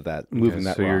length of that, moving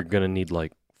that. So you're rock. going to need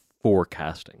like 4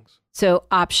 castings. So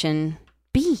option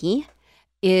B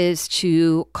is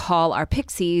to call our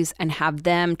pixies and have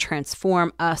them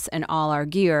transform us and all our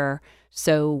gear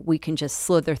so we can just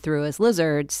slither through as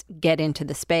lizards, get into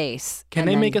the space. Can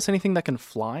they make us anything that can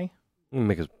fly?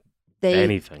 Make us They,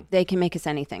 anything. They can make us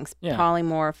anything. Yeah.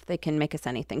 Polymorph, they can make us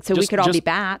anything. So we Just- could all be just-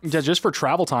 bats. Yeah, just for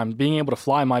travel time, being able to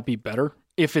fly might be better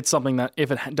if it's something that if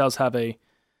it does have a,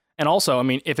 and also, I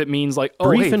mean, if it means like, oh,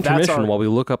 Brief hey, that's intermission our, while we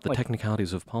look up the like-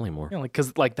 technicalities of polymorph.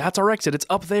 because that's our exit. It's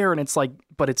up there, and it's like,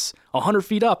 but it's 100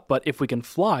 feet up. But if we can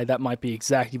fly, that might be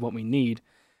exactly what we need.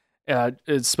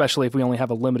 Especially if we only have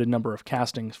a limited number of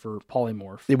castings for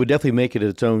polymorph. It would definitely make it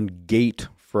its own gate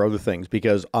for other things,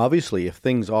 because obviously if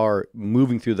things are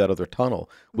moving through that other tunnel,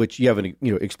 which you haven't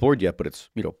explored yet, but it's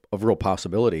a real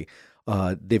possibility,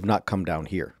 they've not come down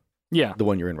here. Yeah. The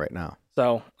one you're in right now.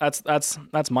 So that's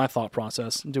my thought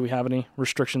process. Do we have any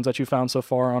restrictions that you found so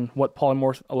far on what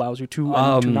polymorph allows you to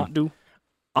and to not do?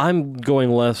 I'm going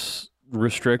less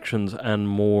restrictions and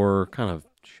more kind of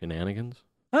shenanigans.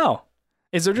 Oh,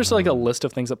 is there just like a list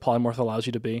of things that polymorph allows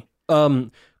you to be?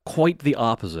 Quite the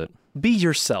opposite. Be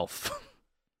yourself.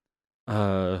 Be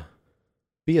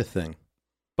a thing.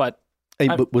 But Hey,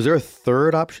 but was there a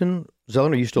third option,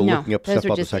 Zelen? Are you still No, looking up those stuff are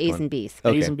about the just second A's one? and B's.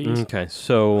 Okay. A's and B's. Okay,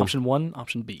 so Option 1,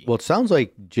 option B. Well, it sounds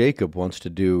like Jacob wants to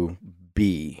do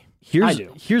B. I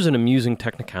do. here's an amusing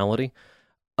technicality.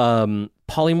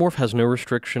 Polymorph has no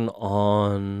restriction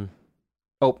on.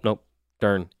 Oh no,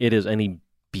 darn! It is any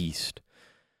beast.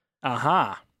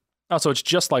 Aha. Oh, so it's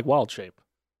just like wild shape.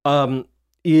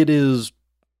 It is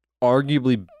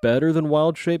arguably better than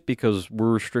wild shape because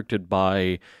we're restricted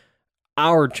by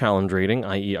our challenge rating,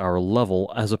 i.e., our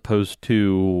level, as opposed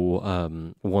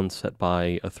to one set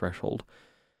by a threshold.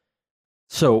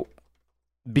 So,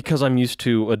 because I'm used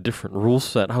to a different rule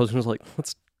set, I was just like,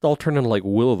 let's all turn into like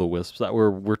will-o'-the-wisps that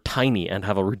we're tiny and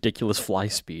have a ridiculous fly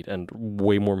speed and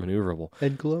way more maneuverable.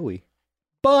 And glowy.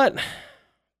 But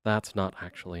that's not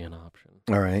actually an option.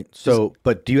 All right. So,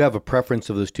 but do you have a preference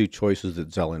of those two choices that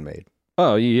Zelen made?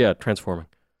 Oh, yeah, transforming.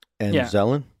 And Yeah.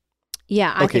 Zelen?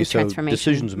 Yeah, I Okay, think so transformation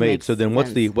decisions made. makes So then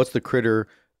what's sense. the critter?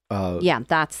 Yeah,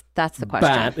 that's the question.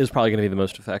 Bat is probably going to be the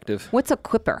most effective. What's a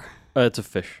quipper? It's a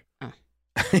fish.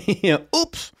 Yeah.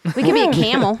 Oops. We can be a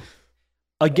camel.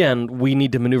 Again, we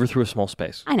need to maneuver through a small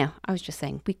space. I know. I was just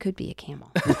saying we could be a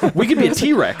camel. We could be a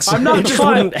T-Rex. I'm not It just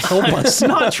trying. wouldn't help us. I'm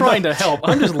not trying to help.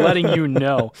 I'm just letting you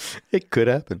know. It could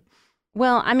happen.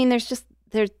 Well, I mean, there's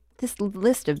this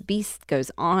list of beasts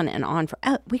goes on and on.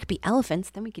 We could be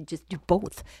elephants, then we could just do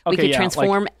both. We Okay, could yeah,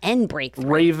 transform and break through.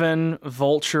 Raven,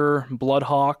 vulture,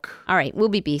 bloodhawk. All right, we'll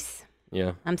be beasts.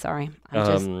 Yeah. I'm sorry. I'm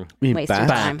just You mean wasting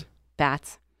bats? time.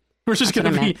 Bats. We're just That's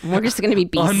what gonna I be meant. We're just gonna be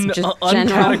beasts. Just general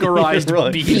uncategorized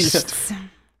Right. beasts. beasts.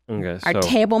 Okay, Our so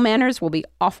table manners will be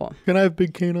awful. Can I have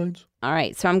big canines? All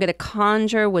right, so I'm gonna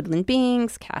conjure woodland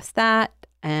beings, cast that,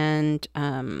 and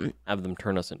have them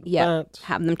turn us into yeah, bats.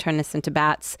 have them turn us into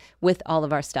bats with all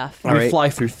of our stuff. All We right. fly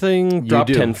through thing, drop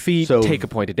do. 10 feet, So- take a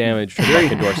point of damage, turn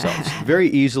back into ourselves. Very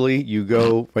easily, you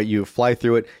go, right, you fly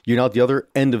through it. You're not at the other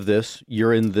end of this.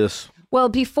 You're in this. Well,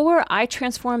 before I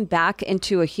transform back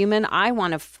into a human, I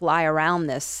want to fly around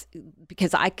this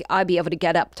because I'd be able to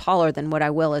get up taller than what I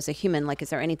will as a human. Like, is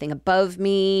there anything above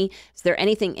me? Is there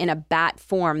anything in a bat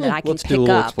form that I can Let's pick do a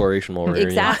little up? exploration while we're here, yeah.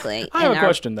 Exactly. I have in a our-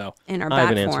 question though. In our I have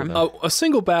bat an answer form. to that. A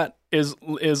single bat is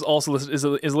also listed,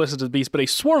 is listed as beast, but a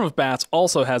swarm of bats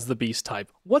also has the beast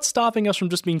type. What's stopping us from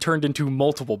just being turned into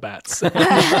multiple bats?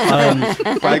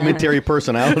 Fragmentary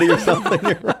personality or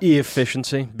something.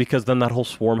 Efficiency, because then that whole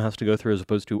swarm has to go through as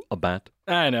opposed to a bat.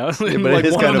 I know. but it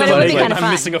is one kind of of them fun. is But it would be like, kinda I'm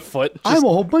fun. missing a foot. I'm a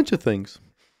whole bunch of things.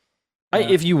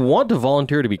 If you want to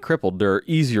volunteer to be crippled, there are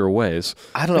easier ways.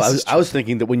 I don't know. I was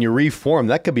thinking that when you reform,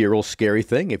 that could be a real scary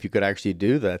thing if you could actually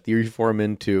do that. You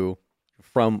reform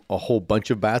from a whole bunch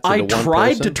of bats I into one tried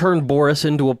person. to turn Boris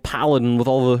into a paladin with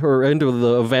all the, or into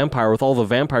the vampire with all the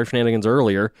vampire shenanigans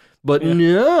earlier, but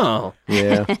no.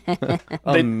 Yeah.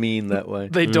 I'm mean that way.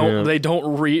 They don't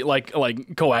like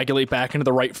coagulate back into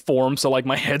the right form, so like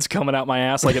my head's coming out my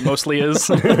ass like it mostly is.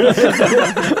 What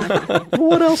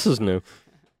else is new?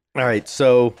 All right.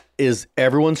 So is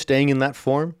everyone staying in that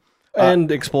form?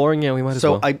 And exploring, yeah, we might as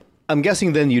So well. I'm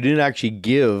guessing then you didn't actually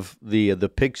give the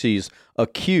pixies a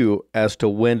cue as to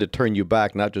when to turn you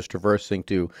back, not just traversing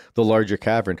to the larger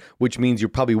cavern, which means you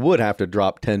probably would have to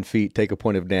drop 10 feet, take a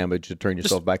point of damage to turn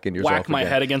yourself back into yourself. Whack my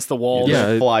again. head against the wall.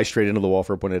 Yeah. Fly straight into the wall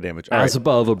for a point of damage. All As right.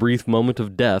 above, a brief moment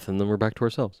of death, and then we're back to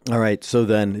ourselves. All right. So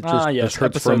then it just, Yes, just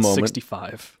hurts for a episode moment.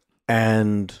 65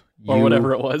 And or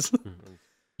whatever it was.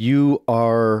 You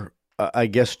are, I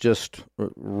guess, just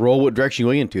roll what direction you're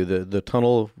going into. The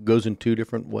tunnel goes in two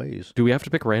different ways. Do we have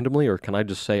to pick randomly, or can I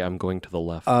just say I'm going to the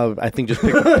left? I think just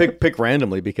pick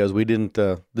randomly because we didn't.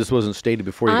 This wasn't stated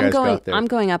before you guys got there. I'm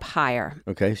going up higher,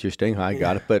 Okay, so you're staying high.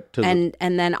 Got it. But to and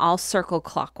then I'll circle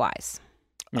clockwise.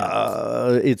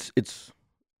 it's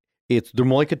they're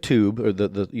more like a tube, or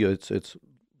it's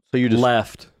so you're just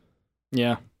left.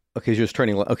 Yeah. okay. So you're just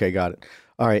turning. Okay, got it.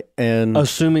 All right, and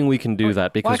Assuming we can do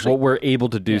that, because actually- what we're able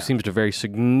to do Yeah. seems to vary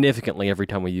significantly every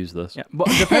time we use this. Yeah, but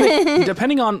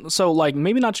depending on, so like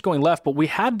maybe not just going left, but we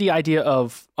had the idea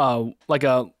of like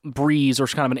a breeze or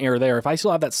kind of an air there. If I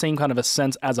still have that same kind of a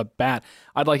sense as a bat,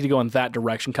 I'd like to go in that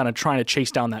direction, kind of trying to chase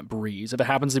down that breeze. If it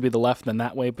happens to be the left, then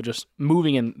that way, but just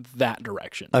moving in that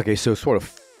direction. okay, so sort of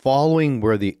following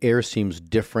where the air seems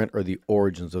different or the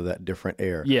origins of that different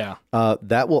air. Yeah.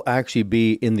 That will actually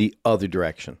be in the other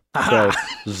direction. So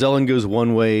Zelen goes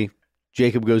one way,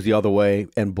 Jacob goes the other way,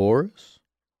 and Boris?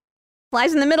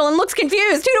 Flies in the middle and looks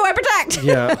confused. Who do I protect?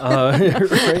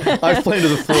 Yeah. Right. I fly to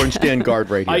the floor and stand guard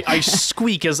right here. I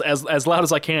squeak as loud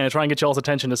as I can and try and get y'all's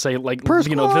attention to say, like, Per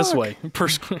this squawk. way.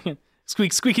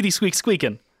 Squeak, squeakity squeak,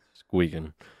 squeaking.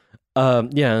 Squeaking.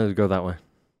 Yeah, go that way.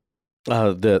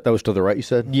 That was to the right, you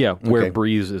said? Yeah, where Okay.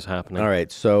 breeze is happening. All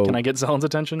right, so... Can I get Zelen's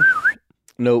attention?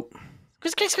 Nope.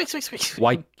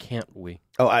 Why can't we?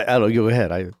 Oh, I don't know. Go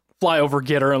ahead. Fly over,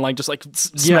 get her, and like just like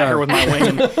smack her with my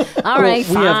wing. And All right,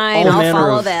 we have fine. all I'll manner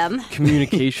follow of them.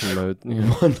 Communication mode. Yeah.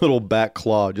 One little back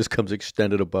claw just comes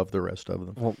extended above the rest of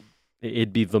them. Well,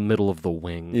 it'd be the middle of the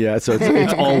wing. Yeah, so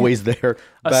it's always there.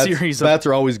 A series of- bats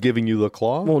are always giving you the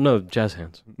claw. Well, no, jazz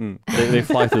hands. They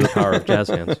fly through the power of jazz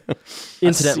hands.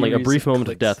 Incidentally, a series brief of moment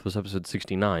of clicks. death was episode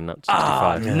 69, not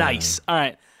 65. Nice. All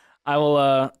right, I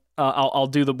will. I'll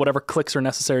do whatever clicks are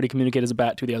necessary to communicate as a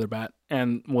bat to the other bat,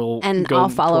 and we'll And go I'll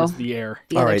follow towards the air.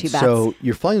 The All other right, two bats. so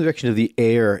you're flying in the direction of the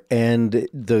air, and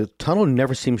the tunnel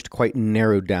never seems to quite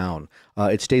narrow down.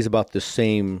 It stays about the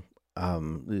same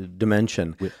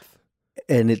dimension. Width.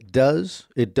 And it does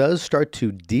start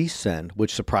to descend,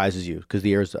 which surprises you because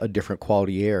the air is a different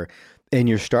quality air. And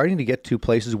you're starting to get to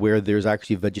places where there's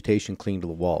actually vegetation clinging to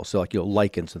the wall. So like,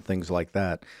 lichens and things like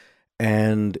that.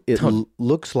 And it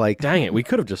looks like... Dang it, we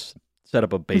could have just set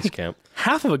up a base camp.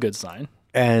 Half of a good sign.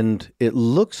 And it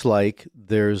looks like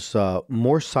there's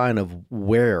more sign of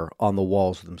wear on the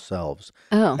walls themselves,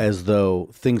 as though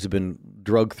things have been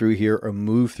drugged through here or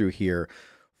moved through here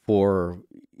for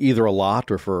either a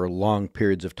lot or for long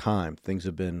periods of time. Things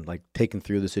have been like taken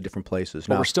through this at different places.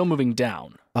 But now, we're still moving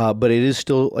down. But it is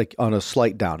still like on a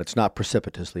slight down. It's not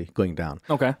precipitously going down.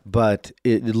 Okay. But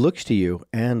it looks to you,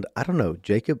 and I don't know,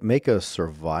 Jacob, make a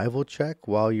survival check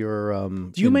while you're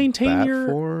do you maintain your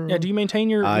form? Yeah, do you maintain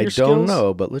your I your don't skills?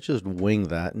 know, but let's just wing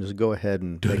that and just go ahead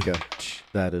and make a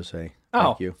that is a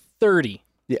thank you. 30.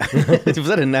 Yeah. Was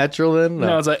that a natural then?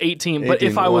 No, it's an 18. But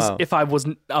if 18, wow. if I was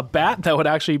a bat, that would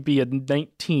actually be a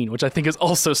 19, which I think is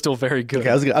also still very good. Okay,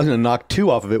 I was gonna knock 2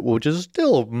 off of it, which is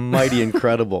still mighty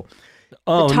incredible.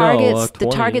 The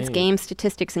target's game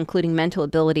statistics, including mental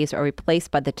abilities, are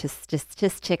replaced by the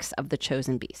statistics of the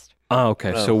chosen beast. Oh,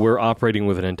 okay. So we're operating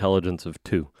with an intelligence of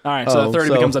 2. All right, so the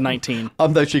 30 becomes a 19.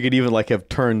 I'm not sure you could even like have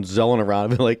turned Zelen around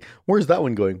and be like, "Where's that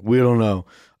one going?" We don't know.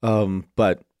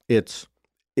 But it's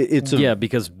a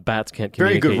because bats can't very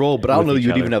communicate good roll, but I don't know with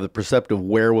you'd each even other. have the perceptive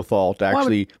wherewithal to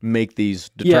actually make these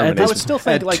Yeah, determinations. I would still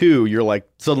think, at like- 2, you're like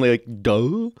suddenly like,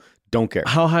 duh, don't care.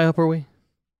 How high up are we?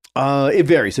 It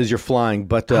varies as you're flying,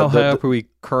 but How high up are we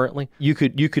currently? you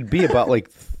could be about like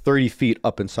 30 feet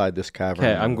up inside this cavern.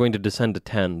 Okay, I'm going to descend to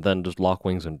 10, then just lock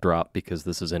wings and drop because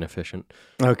this is inefficient.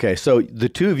 Okay, so the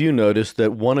 2 of you notice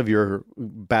that one of your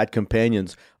bat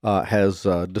companions has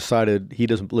decided he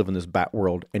doesn't live in this bat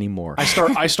world anymore.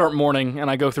 I start mourning,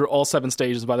 and I go through all 7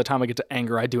 stages. By the time I get to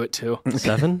anger, I do it too.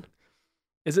 7?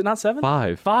 Is it not 7?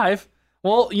 5. 5?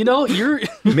 Well, you're...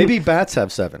 Maybe bats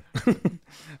have 7.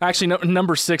 Actually,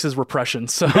 number 6 is repression,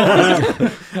 so...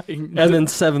 And then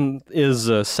 7 is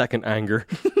second anger.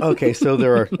 Okay, so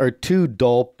there are 2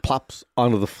 dull plops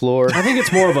onto the floor. I think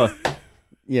it's more of a...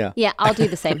 Yeah. Yeah, I'll do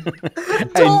the same.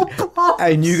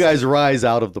 And you guys rise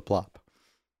out of the plop.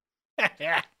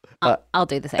 I'll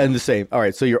do the same. And the same. All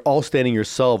right, so you're all standing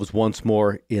yourselves once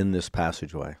more in this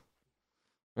passageway.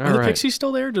 Are the pixies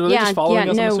still there? Do they just follow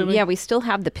us, I'm assuming? Yeah, we still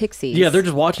have the pixies. Yeah, they're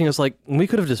just watching us like, we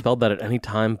could have dispelled that at any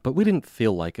time, but we didn't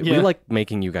feel like it. Yeah. We like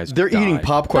making you guys They're die. eating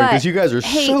popcorn because you guys are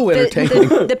hey, so the-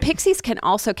 entertaining. The pixies can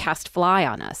also cast fly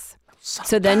on us.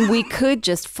 So then we could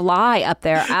just fly up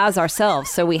there as ourselves,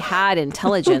 so we had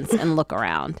intelligence and look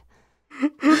around.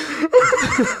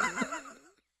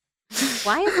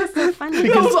 Why is this so funny?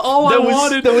 That was all I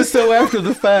wanted. That was so after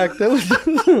the fact. That was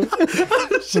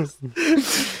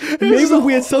maybe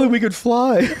we had something we could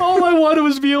fly. All I wanted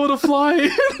was to be able to fly.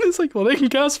 It's like, well, they can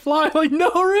cast fly. Like, no,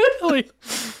 really?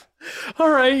 All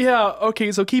right, yeah.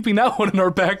 Okay, so keeping that one in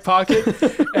our back pocket.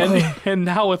 And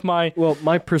now with my... Well,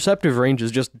 my perceptive range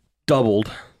is just doubled,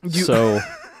 so...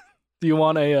 Do you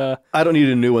want a... I don't need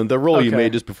a new one. The roll you Okay.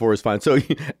 made just before is fine. So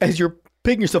as you're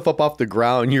picking yourself up off the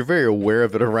ground, you're very aware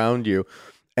of it around you.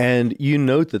 And you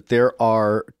note that there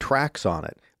are tracks on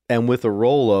it. And with a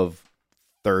roll of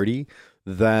 30,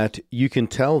 that you can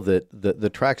tell that the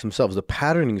tracks themselves, the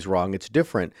patterning's wrong. It's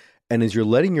different. And as you're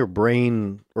letting your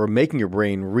brain or making your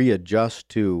brain readjust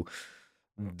to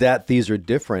that these are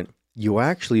different, you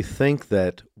actually think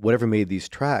that whatever made these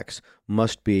tracks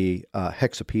must be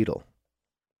hexapedal.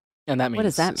 And that means... What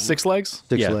does that mean? 6 legs?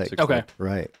 6 Yeah, legs. 6 Okay. legs.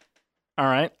 Right. All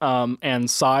right. And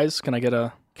size, can I get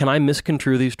a... Can I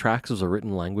misconstrue these tracks as a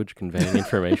written language conveying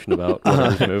information about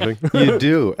whatever's moving? You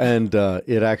do, and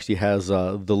it actually has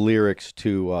the lyrics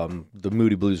to the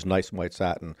Moody Blues "Nice and White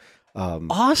Satin."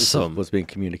 Awesome. What's being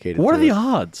communicated. What are to the us.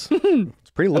 odds?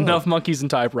 It's pretty low. Enough monkeys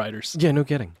and typewriters. Yeah, no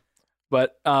kidding.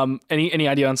 But any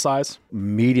idea on size?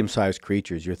 Medium-sized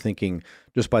creatures. You're thinking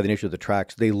just by the nature of the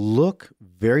tracks, they look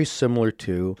very similar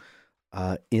to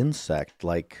insect,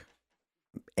 like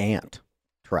ant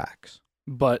tracks,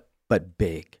 But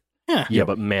big. Yeah,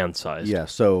 but man-sized. Yeah.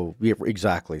 So yeah,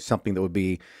 exactly something that would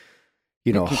be,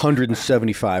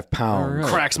 175 pounds. All right.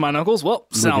 cracks my knuckles. Well,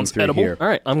 Moving sounds through edible. here. All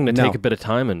right, I'm going to No. take a bit of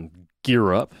time and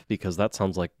gear up because that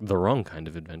sounds like the wrong kind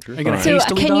of adventure. Are you gonna Fine. So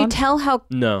hastily can you don? tell how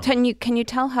No. can you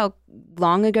tell how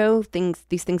long ago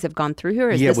these things have gone through here?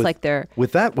 Or is Yeah, this with- like their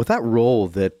With that roll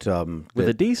that With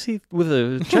a DC, with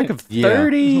a check of Yeah.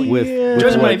 30. With- yeah. with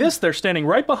Judging by what- this, they're standing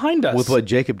right behind us. with what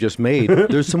Jacob just made,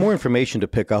 there's some more information to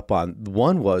pick up on.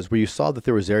 One was where you saw that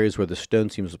there was areas where the stone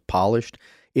seems polished.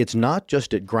 It's not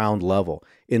just at ground level.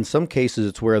 In some cases,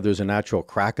 it's where there's a natural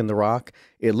crack in the rock.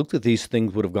 It looked like these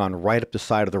things would have gone right up the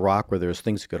side of the rock where there's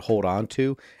things it could hold on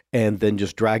to, and then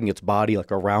just dragging its body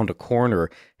like around a corner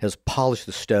has polished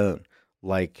the stone.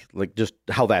 Like just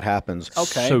how that happens.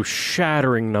 Okay. So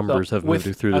shattering numbers So have with-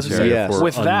 moved through I was this gonna say, area yes. for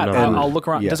with that, unknown. I'll look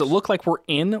around. Yes. Does it look like we're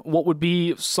in what would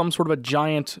be some sort of a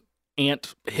giant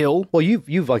ant hill. Well,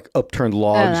 you've like upturned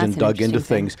logs that's and an dug into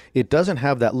interesting things. It doesn't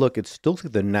have that look. It's still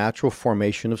the natural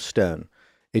formation of stone.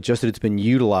 It's just that it's been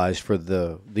utilized for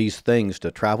these things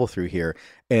to travel through here,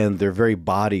 and their very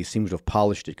body seems to have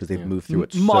polished it because they've moved through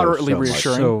it Moderately so much.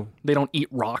 reassuring. So- They don't eat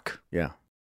rock. Yeah.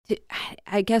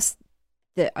 I guess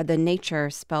the nature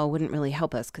spell wouldn't really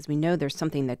help us because we know there's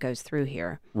something that goes through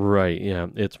here. Right, yeah.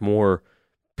 It's more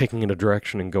picking a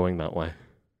direction and going that way.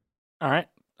 All right.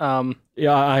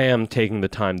 Yeah, I am taking the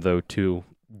time, though, to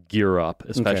gear up,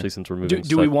 especially since we're moving.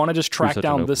 Do we want to just track such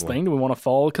down an this open thing? Do we want to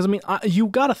follow? Because I mean, you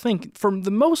got to think. For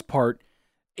the most part,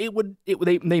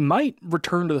 they might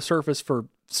return to the surface for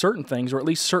certain things, or at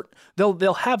least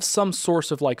they'll have some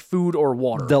source of like food or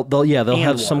water. They'll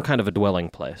have some water. kind of a dwelling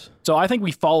place. So I think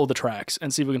we follow the tracks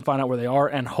and see if we can find out where they are,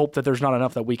 and hope that there's not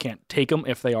enough that we can't take them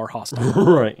if they are hostile.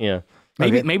 Right, yeah.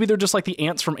 Maybe they're just like the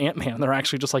ants from Ant-Man. They're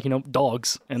actually just like,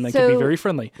 dogs, and they So- can be very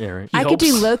friendly. Yeah, right. I could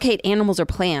do hopes. locate animals or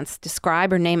plants,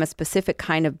 describe or name a specific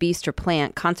kind of beast or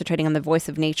plant, concentrating on the voice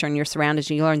of nature and your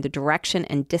surroundings. You learn the direction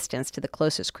and distance to the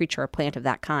closest creature or plant of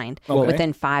that kind Okay.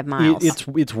 within 5 miles.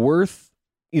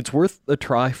 It's worth a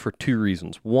try for two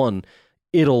reasons. One,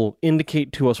 it'll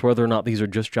indicate to us whether or not these are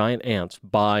just giant ants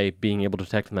by being able to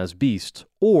detect them as beasts,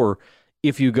 or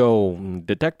if you go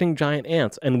detecting giant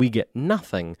ants and we get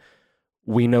nothing,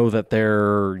 we know that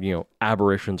they're,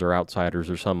 aberrations or outsiders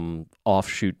or some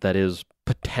offshoot that is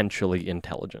potentially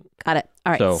intelligent. Got it.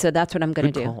 All right. So that's what I'm going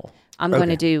to Good do. call. I'm going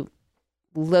to do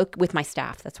look with my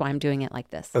staff. That's why I'm doing it like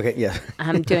this. Okay, yeah.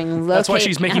 I'm doing locate That's why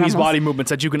she's making these animals- body movements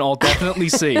that you can all definitely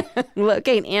see.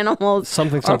 locate animals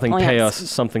Something or pay us,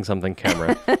 plants something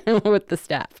camera. with the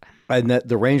staff. And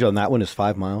the range on that one is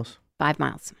 5 miles. 5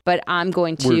 miles. But I'm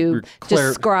going to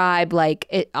describe like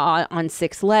it on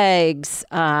 6 legs.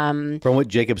 From what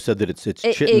Jacob said, that it's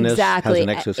chitinous, exactly. has an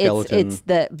exoskeleton. It's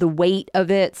the weight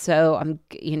of it. So I'm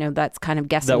that's kind of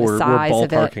guessing that the we're size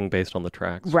of it. ballparking based on the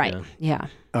tracks. Right. Yeah. Yeah.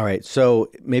 All right,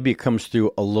 so maybe it comes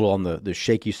through a little on the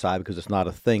shaky side because it's not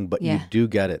a thing, but you do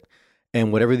get it.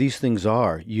 And whatever these things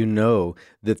are, you know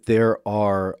that there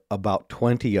are about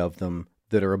 20 of them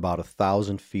that are about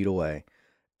 1,000 feet away,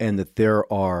 and that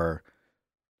there are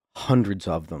hundreds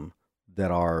of them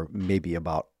that are maybe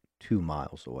about 2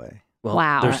 miles away. Well,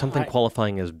 Wow. there's something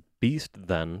qualifying as beast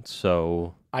then,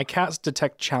 so... I cast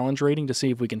detect challenge rating to see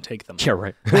if we can take them. Yeah,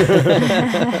 right.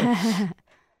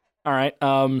 All right.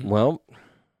 Well,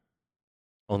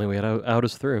 only way out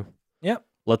is through. Yep.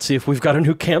 Let's see if we've got a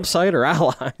new campsite or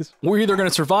allies. We're either going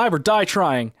to survive or die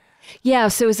trying. Yeah.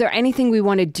 So is there anything we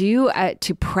want to do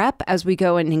to prep as we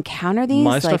go and encounter these?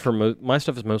 My stuff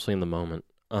is mostly in the moment.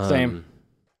 Same.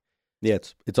 Yeah,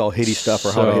 it's all hitty stuff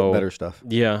or how to hit better stuff.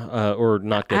 Yeah, or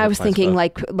not get I hit was by thinking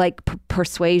stuff. like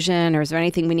persuasion, or is there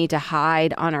anything we need to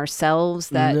hide on ourselves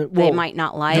that they might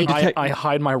not like? I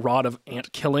hide my rod of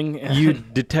ant killing. You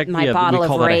detect My bottle we of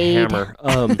call that Raid. a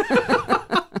hammer.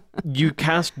 You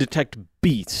cast detect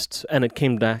beasts, and it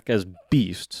came back as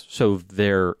beasts, so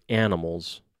they're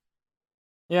animals.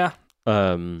 Yeah.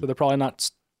 So they're probably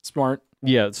not smart.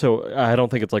 Yeah, so I don't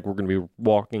think it's like we're going to be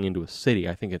walking into a city.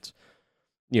 I think it's,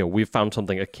 we've found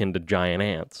something akin to giant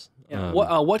ants. Yeah.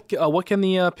 What can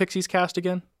the pixies cast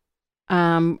again?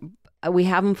 We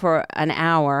have them for an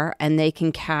hour, and they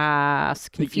can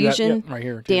cast confusion, right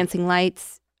here, too. dancing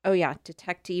lights. Oh yeah,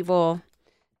 detect evil,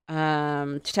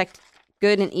 detect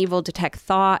good and evil, detect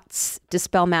thoughts,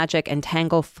 dispel magic,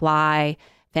 entangle, fly,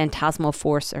 phantasmal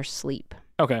force, or sleep.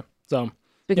 Okay, so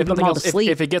We can put them all to sleep.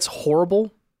 If it gets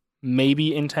horrible,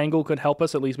 maybe entangle could help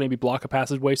us. At least maybe block a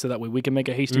passageway so that way we can make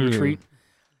a hasty retreat.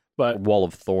 But Wall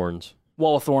of thorns.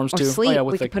 wall of thorns or too. sleep. Oh, yeah,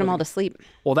 we could put them all to sleep.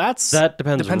 Well, That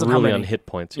depends on how really many. on hit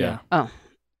points. Yeah. Oh.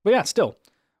 But yeah, still,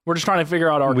 we're just trying to figure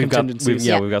out our contingencies.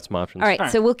 Yeah. We've got some options. All right, All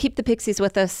right. so we'll keep the pixies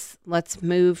with us. Let's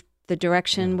move the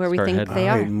direction where we start think heading. they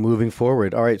All are. right, moving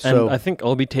forward. All right, And so I think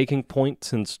I'll be taking point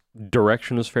since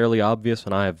direction is fairly obvious,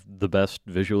 and I have the best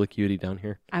visual acuity down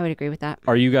here. I would agree with that.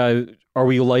 Are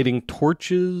we lighting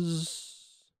torches?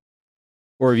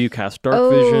 Or have you cast dark Oh,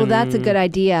 vision? that's a good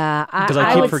idea. Because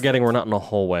I keep would, forgetting we're not in a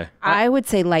hallway. I would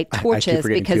say light I keep torches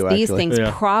forgetting because too, these actually. things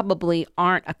Yeah. probably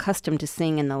aren't accustomed to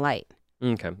seeing in the light.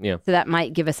 Okay, yeah. So that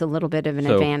might give us a little bit of an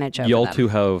So advantage over y'all them. two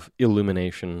have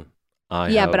illumination.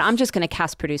 Yeah, but I'm just going to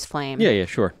cast produce flame. Yeah,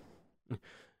 sure.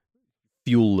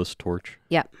 Fuelless torch.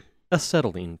 Yep.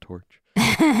 Acetylene torch.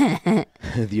 the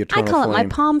eternal I call it my flame.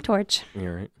 palm torch.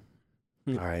 You're right.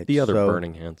 All right, The other so,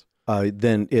 burning hands.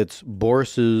 Then it's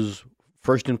Boris's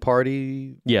first in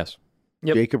party, Yes.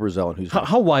 Yep. Jacob or Zelen, who's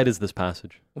How wide is this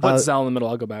passage? We'll put Zal in the middle.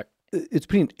 I'll go back. It's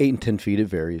between 8 and 10 feet. It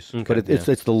varies, Okay, but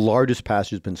it's the largest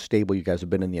passage that's been stable you guys have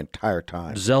been in the entire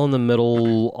time. Zell in the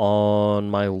middle, on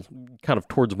my kind of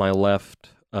towards my left.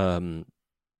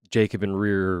 Jacob in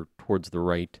rear towards the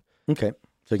right. Okay,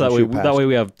 so that way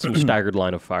we have some staggered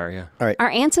line of fire. Yeah. All right. Are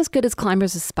ants as good as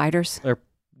climbers as spiders?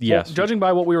 Yes. Well, judging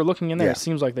by what we were looking in there, Yeah. it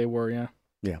seems like they were. Yeah.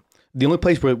 Yeah. The only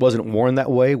place where it wasn't worn that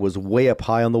way was way up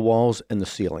high on the walls and the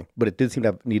ceiling, but it did seem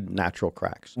to need natural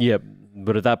cracks. Yeah,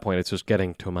 but at that point, it's just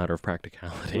getting to a matter of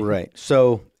practicality. Right.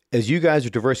 So as you guys are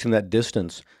traversing that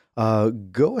distance,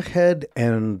 go ahead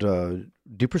and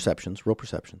do perceptions, roll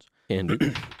perceptions.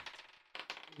 Andy.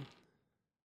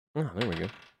 Oh, there we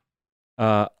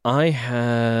go. I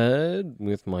had,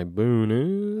 with my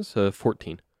bonus,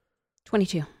 14.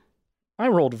 22. I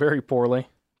rolled very poorly.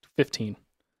 15.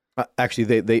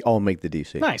 Actually, they all make the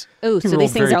DC. Nice. Oh, You so rolled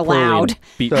these things very are poorly and loud.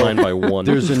 Beat So, mine by 1.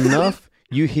 There's enough.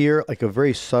 You hear like a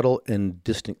very subtle and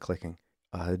distant clicking.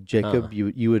 Jacob,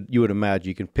 you would imagine,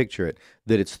 you can picture it,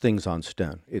 that it's things on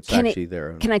stone. It's actually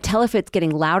there. Can I tell if it's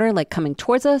getting louder, like coming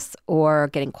towards us, or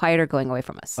getting quieter, going away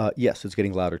from us? Yes, it's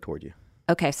getting louder toward you.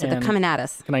 Okay, so they're coming at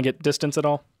us. Can I get distance at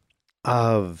all?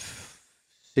 Of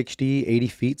 60, 80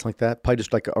 feet, something like that. Probably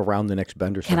just like around the next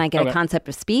bend or something. Can I get a concept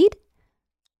of speed?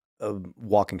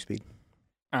 Walking speed.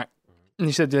 And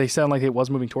you said they sound like it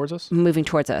was moving towards us? Moving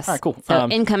towards us. All right, cool. So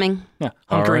incoming. Yeah.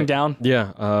 All Hunkering right. down.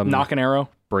 Yeah. Knock an arrow.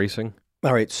 Bracing.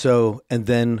 All right, so, and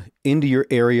then into your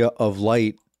area of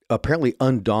light, apparently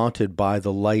undaunted by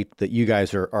the light that you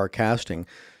guys are casting,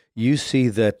 you see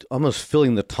that almost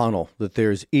filling the tunnel, that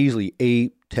there's easily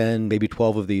 8, 10, maybe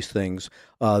 12 of these things,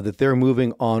 that they're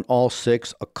moving on all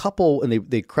 6. A couple, and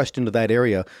they crest into that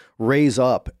area, raise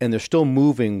up, and they're still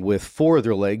moving with 4 of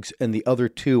their legs, and the other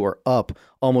 2 are up,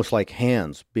 almost like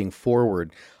hands being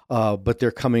forward. But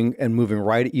they're coming and moving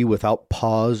right at you without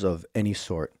pause of any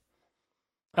sort.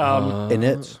 And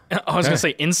it's... I was going to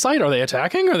say, insight? Are they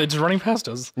attacking or are they just running past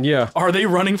us? Yeah. Are they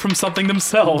running from something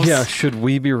themselves? Yeah, should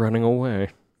we be running away?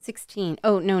 16.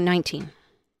 Oh, no, 19.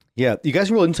 Yeah, you guys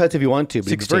can roll insights if you want to,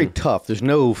 but it's 16. very tough. There's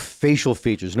no facial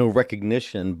features, no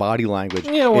recognition, body language.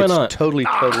 Yeah, why it's not?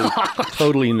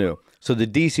 Totally new. So the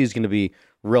DC is going to be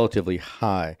relatively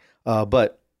high.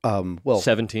 Well,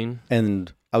 17.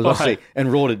 and I was going to say,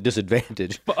 and roll at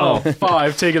disadvantage. Oh,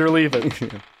 5. Take it or leave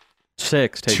it.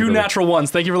 6. Take 2 it natural ones.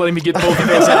 Thank you for letting me get both of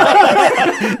those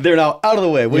out. They're now out of the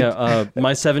way. Yeah,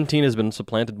 my 17 has been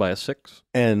supplanted by a 6.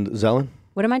 And Zelen,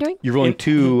 What am I doing? you're rolling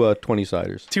 2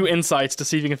 20-siders. 2 insights to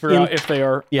see if you can figure out if they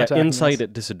are Yeah, attacking insight us.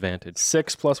 at disadvantage.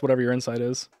 6 plus whatever your insight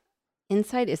is.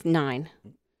 Insight is 9.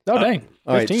 Oh, dang.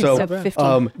 All right, 15. so Not bad.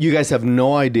 15. you guys have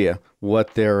no idea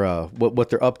what they're what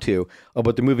they're up to,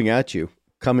 but they're moving at you,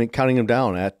 counting them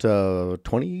down at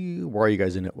 20. Where are you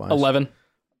guys in it? Wise? 11.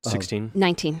 16.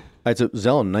 19. All right, so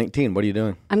Zelen, 19. What are you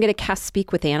doing? I'm going to cast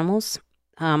Speak with Animals.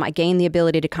 I gain the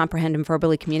ability to comprehend and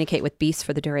verbally communicate with beasts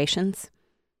for the durations.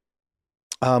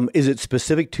 Is it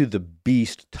specific to the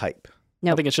beast type?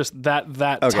 No. I think it's just that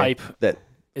Okay, type that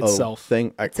itself.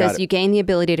 thing. I It says got you gain the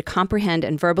ability to comprehend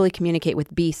and verbally communicate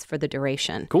with beasts for the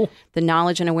duration. Cool. The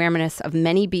knowledge and awareness of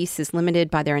many beasts is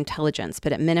limited by their intelligence,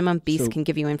 but at minimum, beasts So- can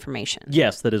give you information.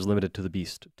 Yes, that is limited to the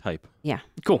beast type. Yeah.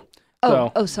 Cool.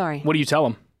 Sorry. What do you tell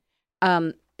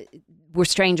them? We're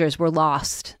strangers. We're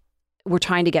lost. We're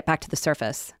trying to get back to the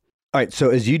surface. All right, so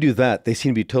as you do that, they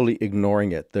seem to be totally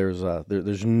ignoring it.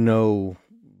 There's no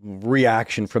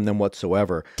reaction from them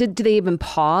whatsoever. Do they even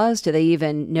pause? Do they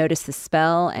even notice the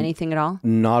spell? Anything at all?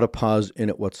 Not a pause in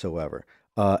it whatsoever.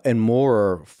 And more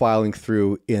are filing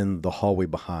through in the hallway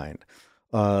behind.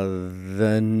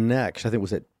 The next, I think,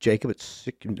 was it Jacob at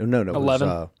 6? No, 11.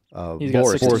 It was He's got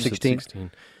Boris, 16. 16.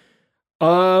 16.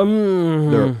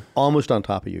 They're almost on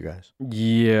top of you guys.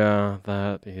 Yeah,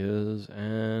 that is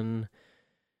an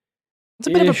It's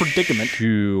a bit of a predicament.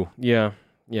 issue. Yeah,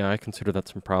 I consider that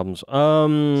some problems.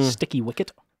 Sticky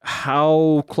wicket.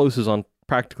 How close is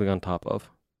practically on top of?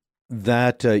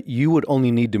 That you would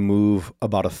only need to move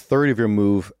about a third of your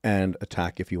move and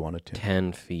attack if you wanted to.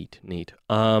 10 feet. Neat.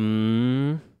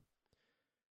 I'm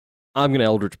gonna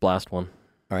Eldritch Blast one.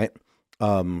 All right.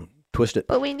 Twist it.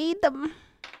 But we need them.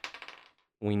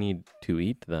 We need to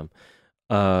eat them.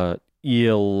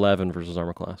 11 versus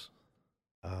armor class.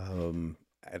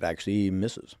 It actually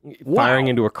misses. Firing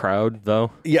into a crowd,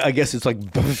 though. Yeah, I guess it's like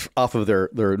off of their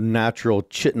natural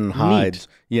chitin hides.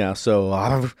 Yeah,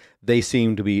 so they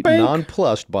seem to be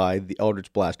nonplussed by the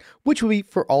Eldritch Blast, which would be,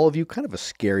 for all of you, kind of a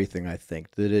scary thing, I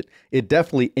think. That it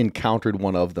definitely encountered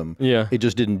one of them. Yeah. It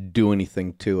just didn't do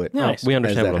anything to it. Nice. We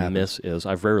understand As what that a miss is.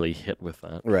 I've rarely hit with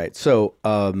that. Right. So,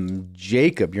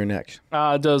 Jacob, you're next.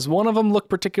 Does one of them look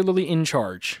particularly in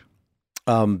charge?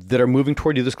 That are moving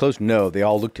toward you this close? No, they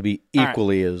all look to be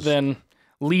equally as... Then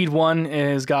lead one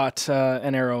has got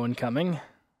an arrow incoming.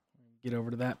 Get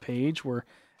over to that page where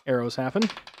arrows happen.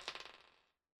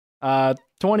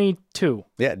 22.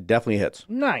 Yeah, it definitely hits.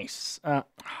 Nice.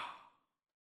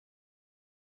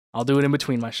 I'll do it in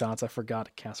between my shots. I forgot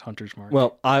to cast Hunter's Mark.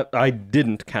 Well, I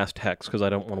didn't cast Hex because I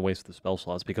don't want to waste the spell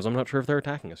slots because I'm not sure if they're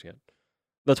attacking us yet.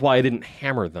 That's why I didn't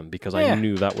hammer them because I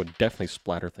knew that would definitely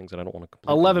splatter things that I don't want to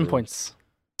completely 11 ruin. points.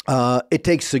 It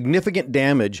takes significant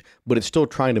damage, but it's still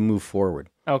trying to move forward.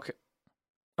 Okay.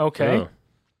 Oh.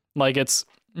 Like it's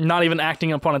not even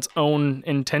acting upon its own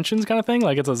intentions kind of thing?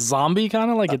 Like it's a zombie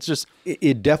kind of? Like it's just...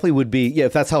 It definitely would be,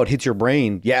 if that's how it hits your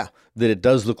brain, that it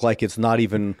does look like it's not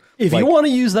even... If you want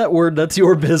to use that word, that's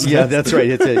your business. Yeah, that's right.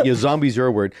 It's zombie's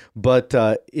your word. But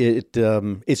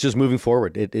it's just moving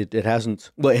forward. It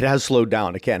hasn't... Well, it has slowed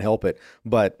down. It can't help it.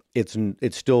 But it's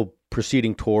still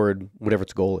proceeding toward whatever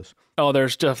its goal is. Oh,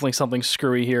 there's definitely something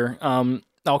screwy here.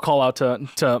 I'll call out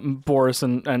to Boris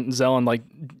and Zelen, like,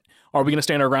 are we going to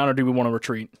stand our ground or do we want to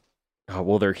retreat? Oh,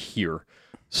 well, they're here.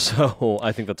 So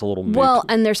I think that's a little moot. Well,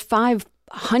 and there's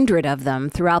 500 of them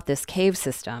throughout this cave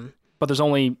system. But there's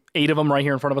only 8 of them right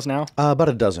here in front of us now? About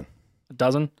a dozen. A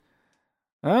dozen?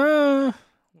 I'll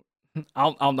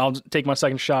take my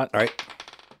second shot. All right.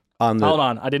 Hold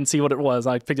on. I didn't see what it was.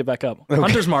 I picked it back up. Okay.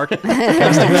 Hunter's Mark. I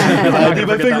need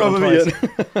my finger off of it yet.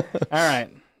 All right.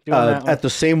 At the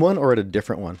same one or at a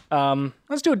different one?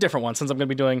 Let's do a different one since I'm going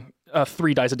to be doing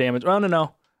 3 dice of damage. Oh,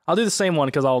 no. I'll do the same one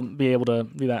because I'll be able to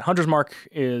do that. Hunter's Mark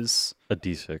is... a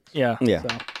D6. Yeah. Yeah. So.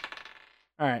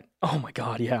 All right. Oh, my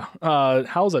God, yeah.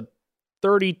 How's a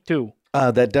 32?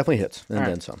 That definitely hits, and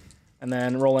then some. And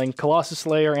then rolling Colossus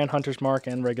Slayer and Hunter's Mark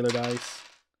and regular dice.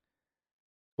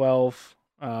 12,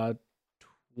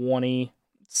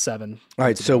 27. All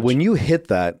right, so when you hit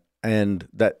that, and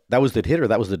that was the hit or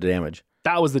that was the damage?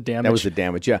 That was the damage. That was the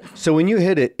damage, yeah. So when you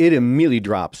hit it, it immediately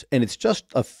drops, and it's just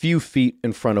a few feet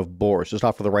in front of Boris, just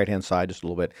off to the right-hand side just a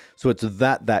little bit. So it's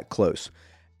that close.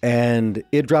 And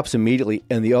it drops immediately,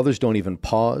 and the others don't even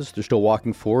pause. They're still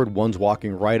walking forward. One's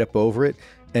walking right up over it.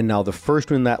 And now the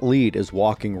first one in that lead is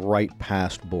walking right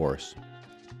past Boris.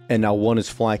 And now one is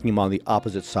flanking him on the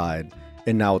opposite side.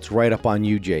 And now it's right up on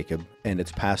you, Jacob, and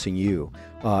it's passing you.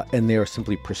 And they are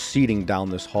simply proceeding down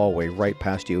this hallway right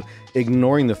past you,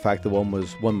 ignoring the fact that one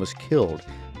was killed.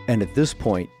 And at this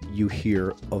point, you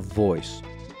hear a voice,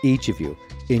 each of you,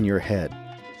 in your head.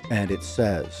 And it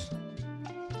says,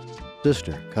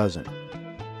 "Sister, cousin,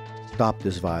 stop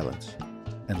this violence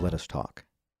and let us talk."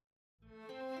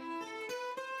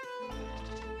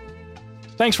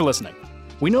 Thanks for listening.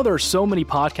 We know there are so many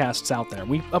podcasts out there.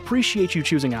 We appreciate you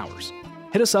choosing ours.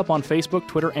 Hit us up on Facebook,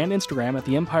 Twitter, and Instagram at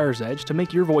The Empire's Edge to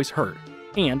make your voice heard.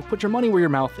 And put your money where your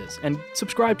mouth is. And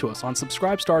subscribe to us on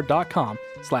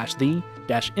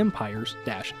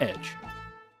subscribestar.com/the-empires-edge.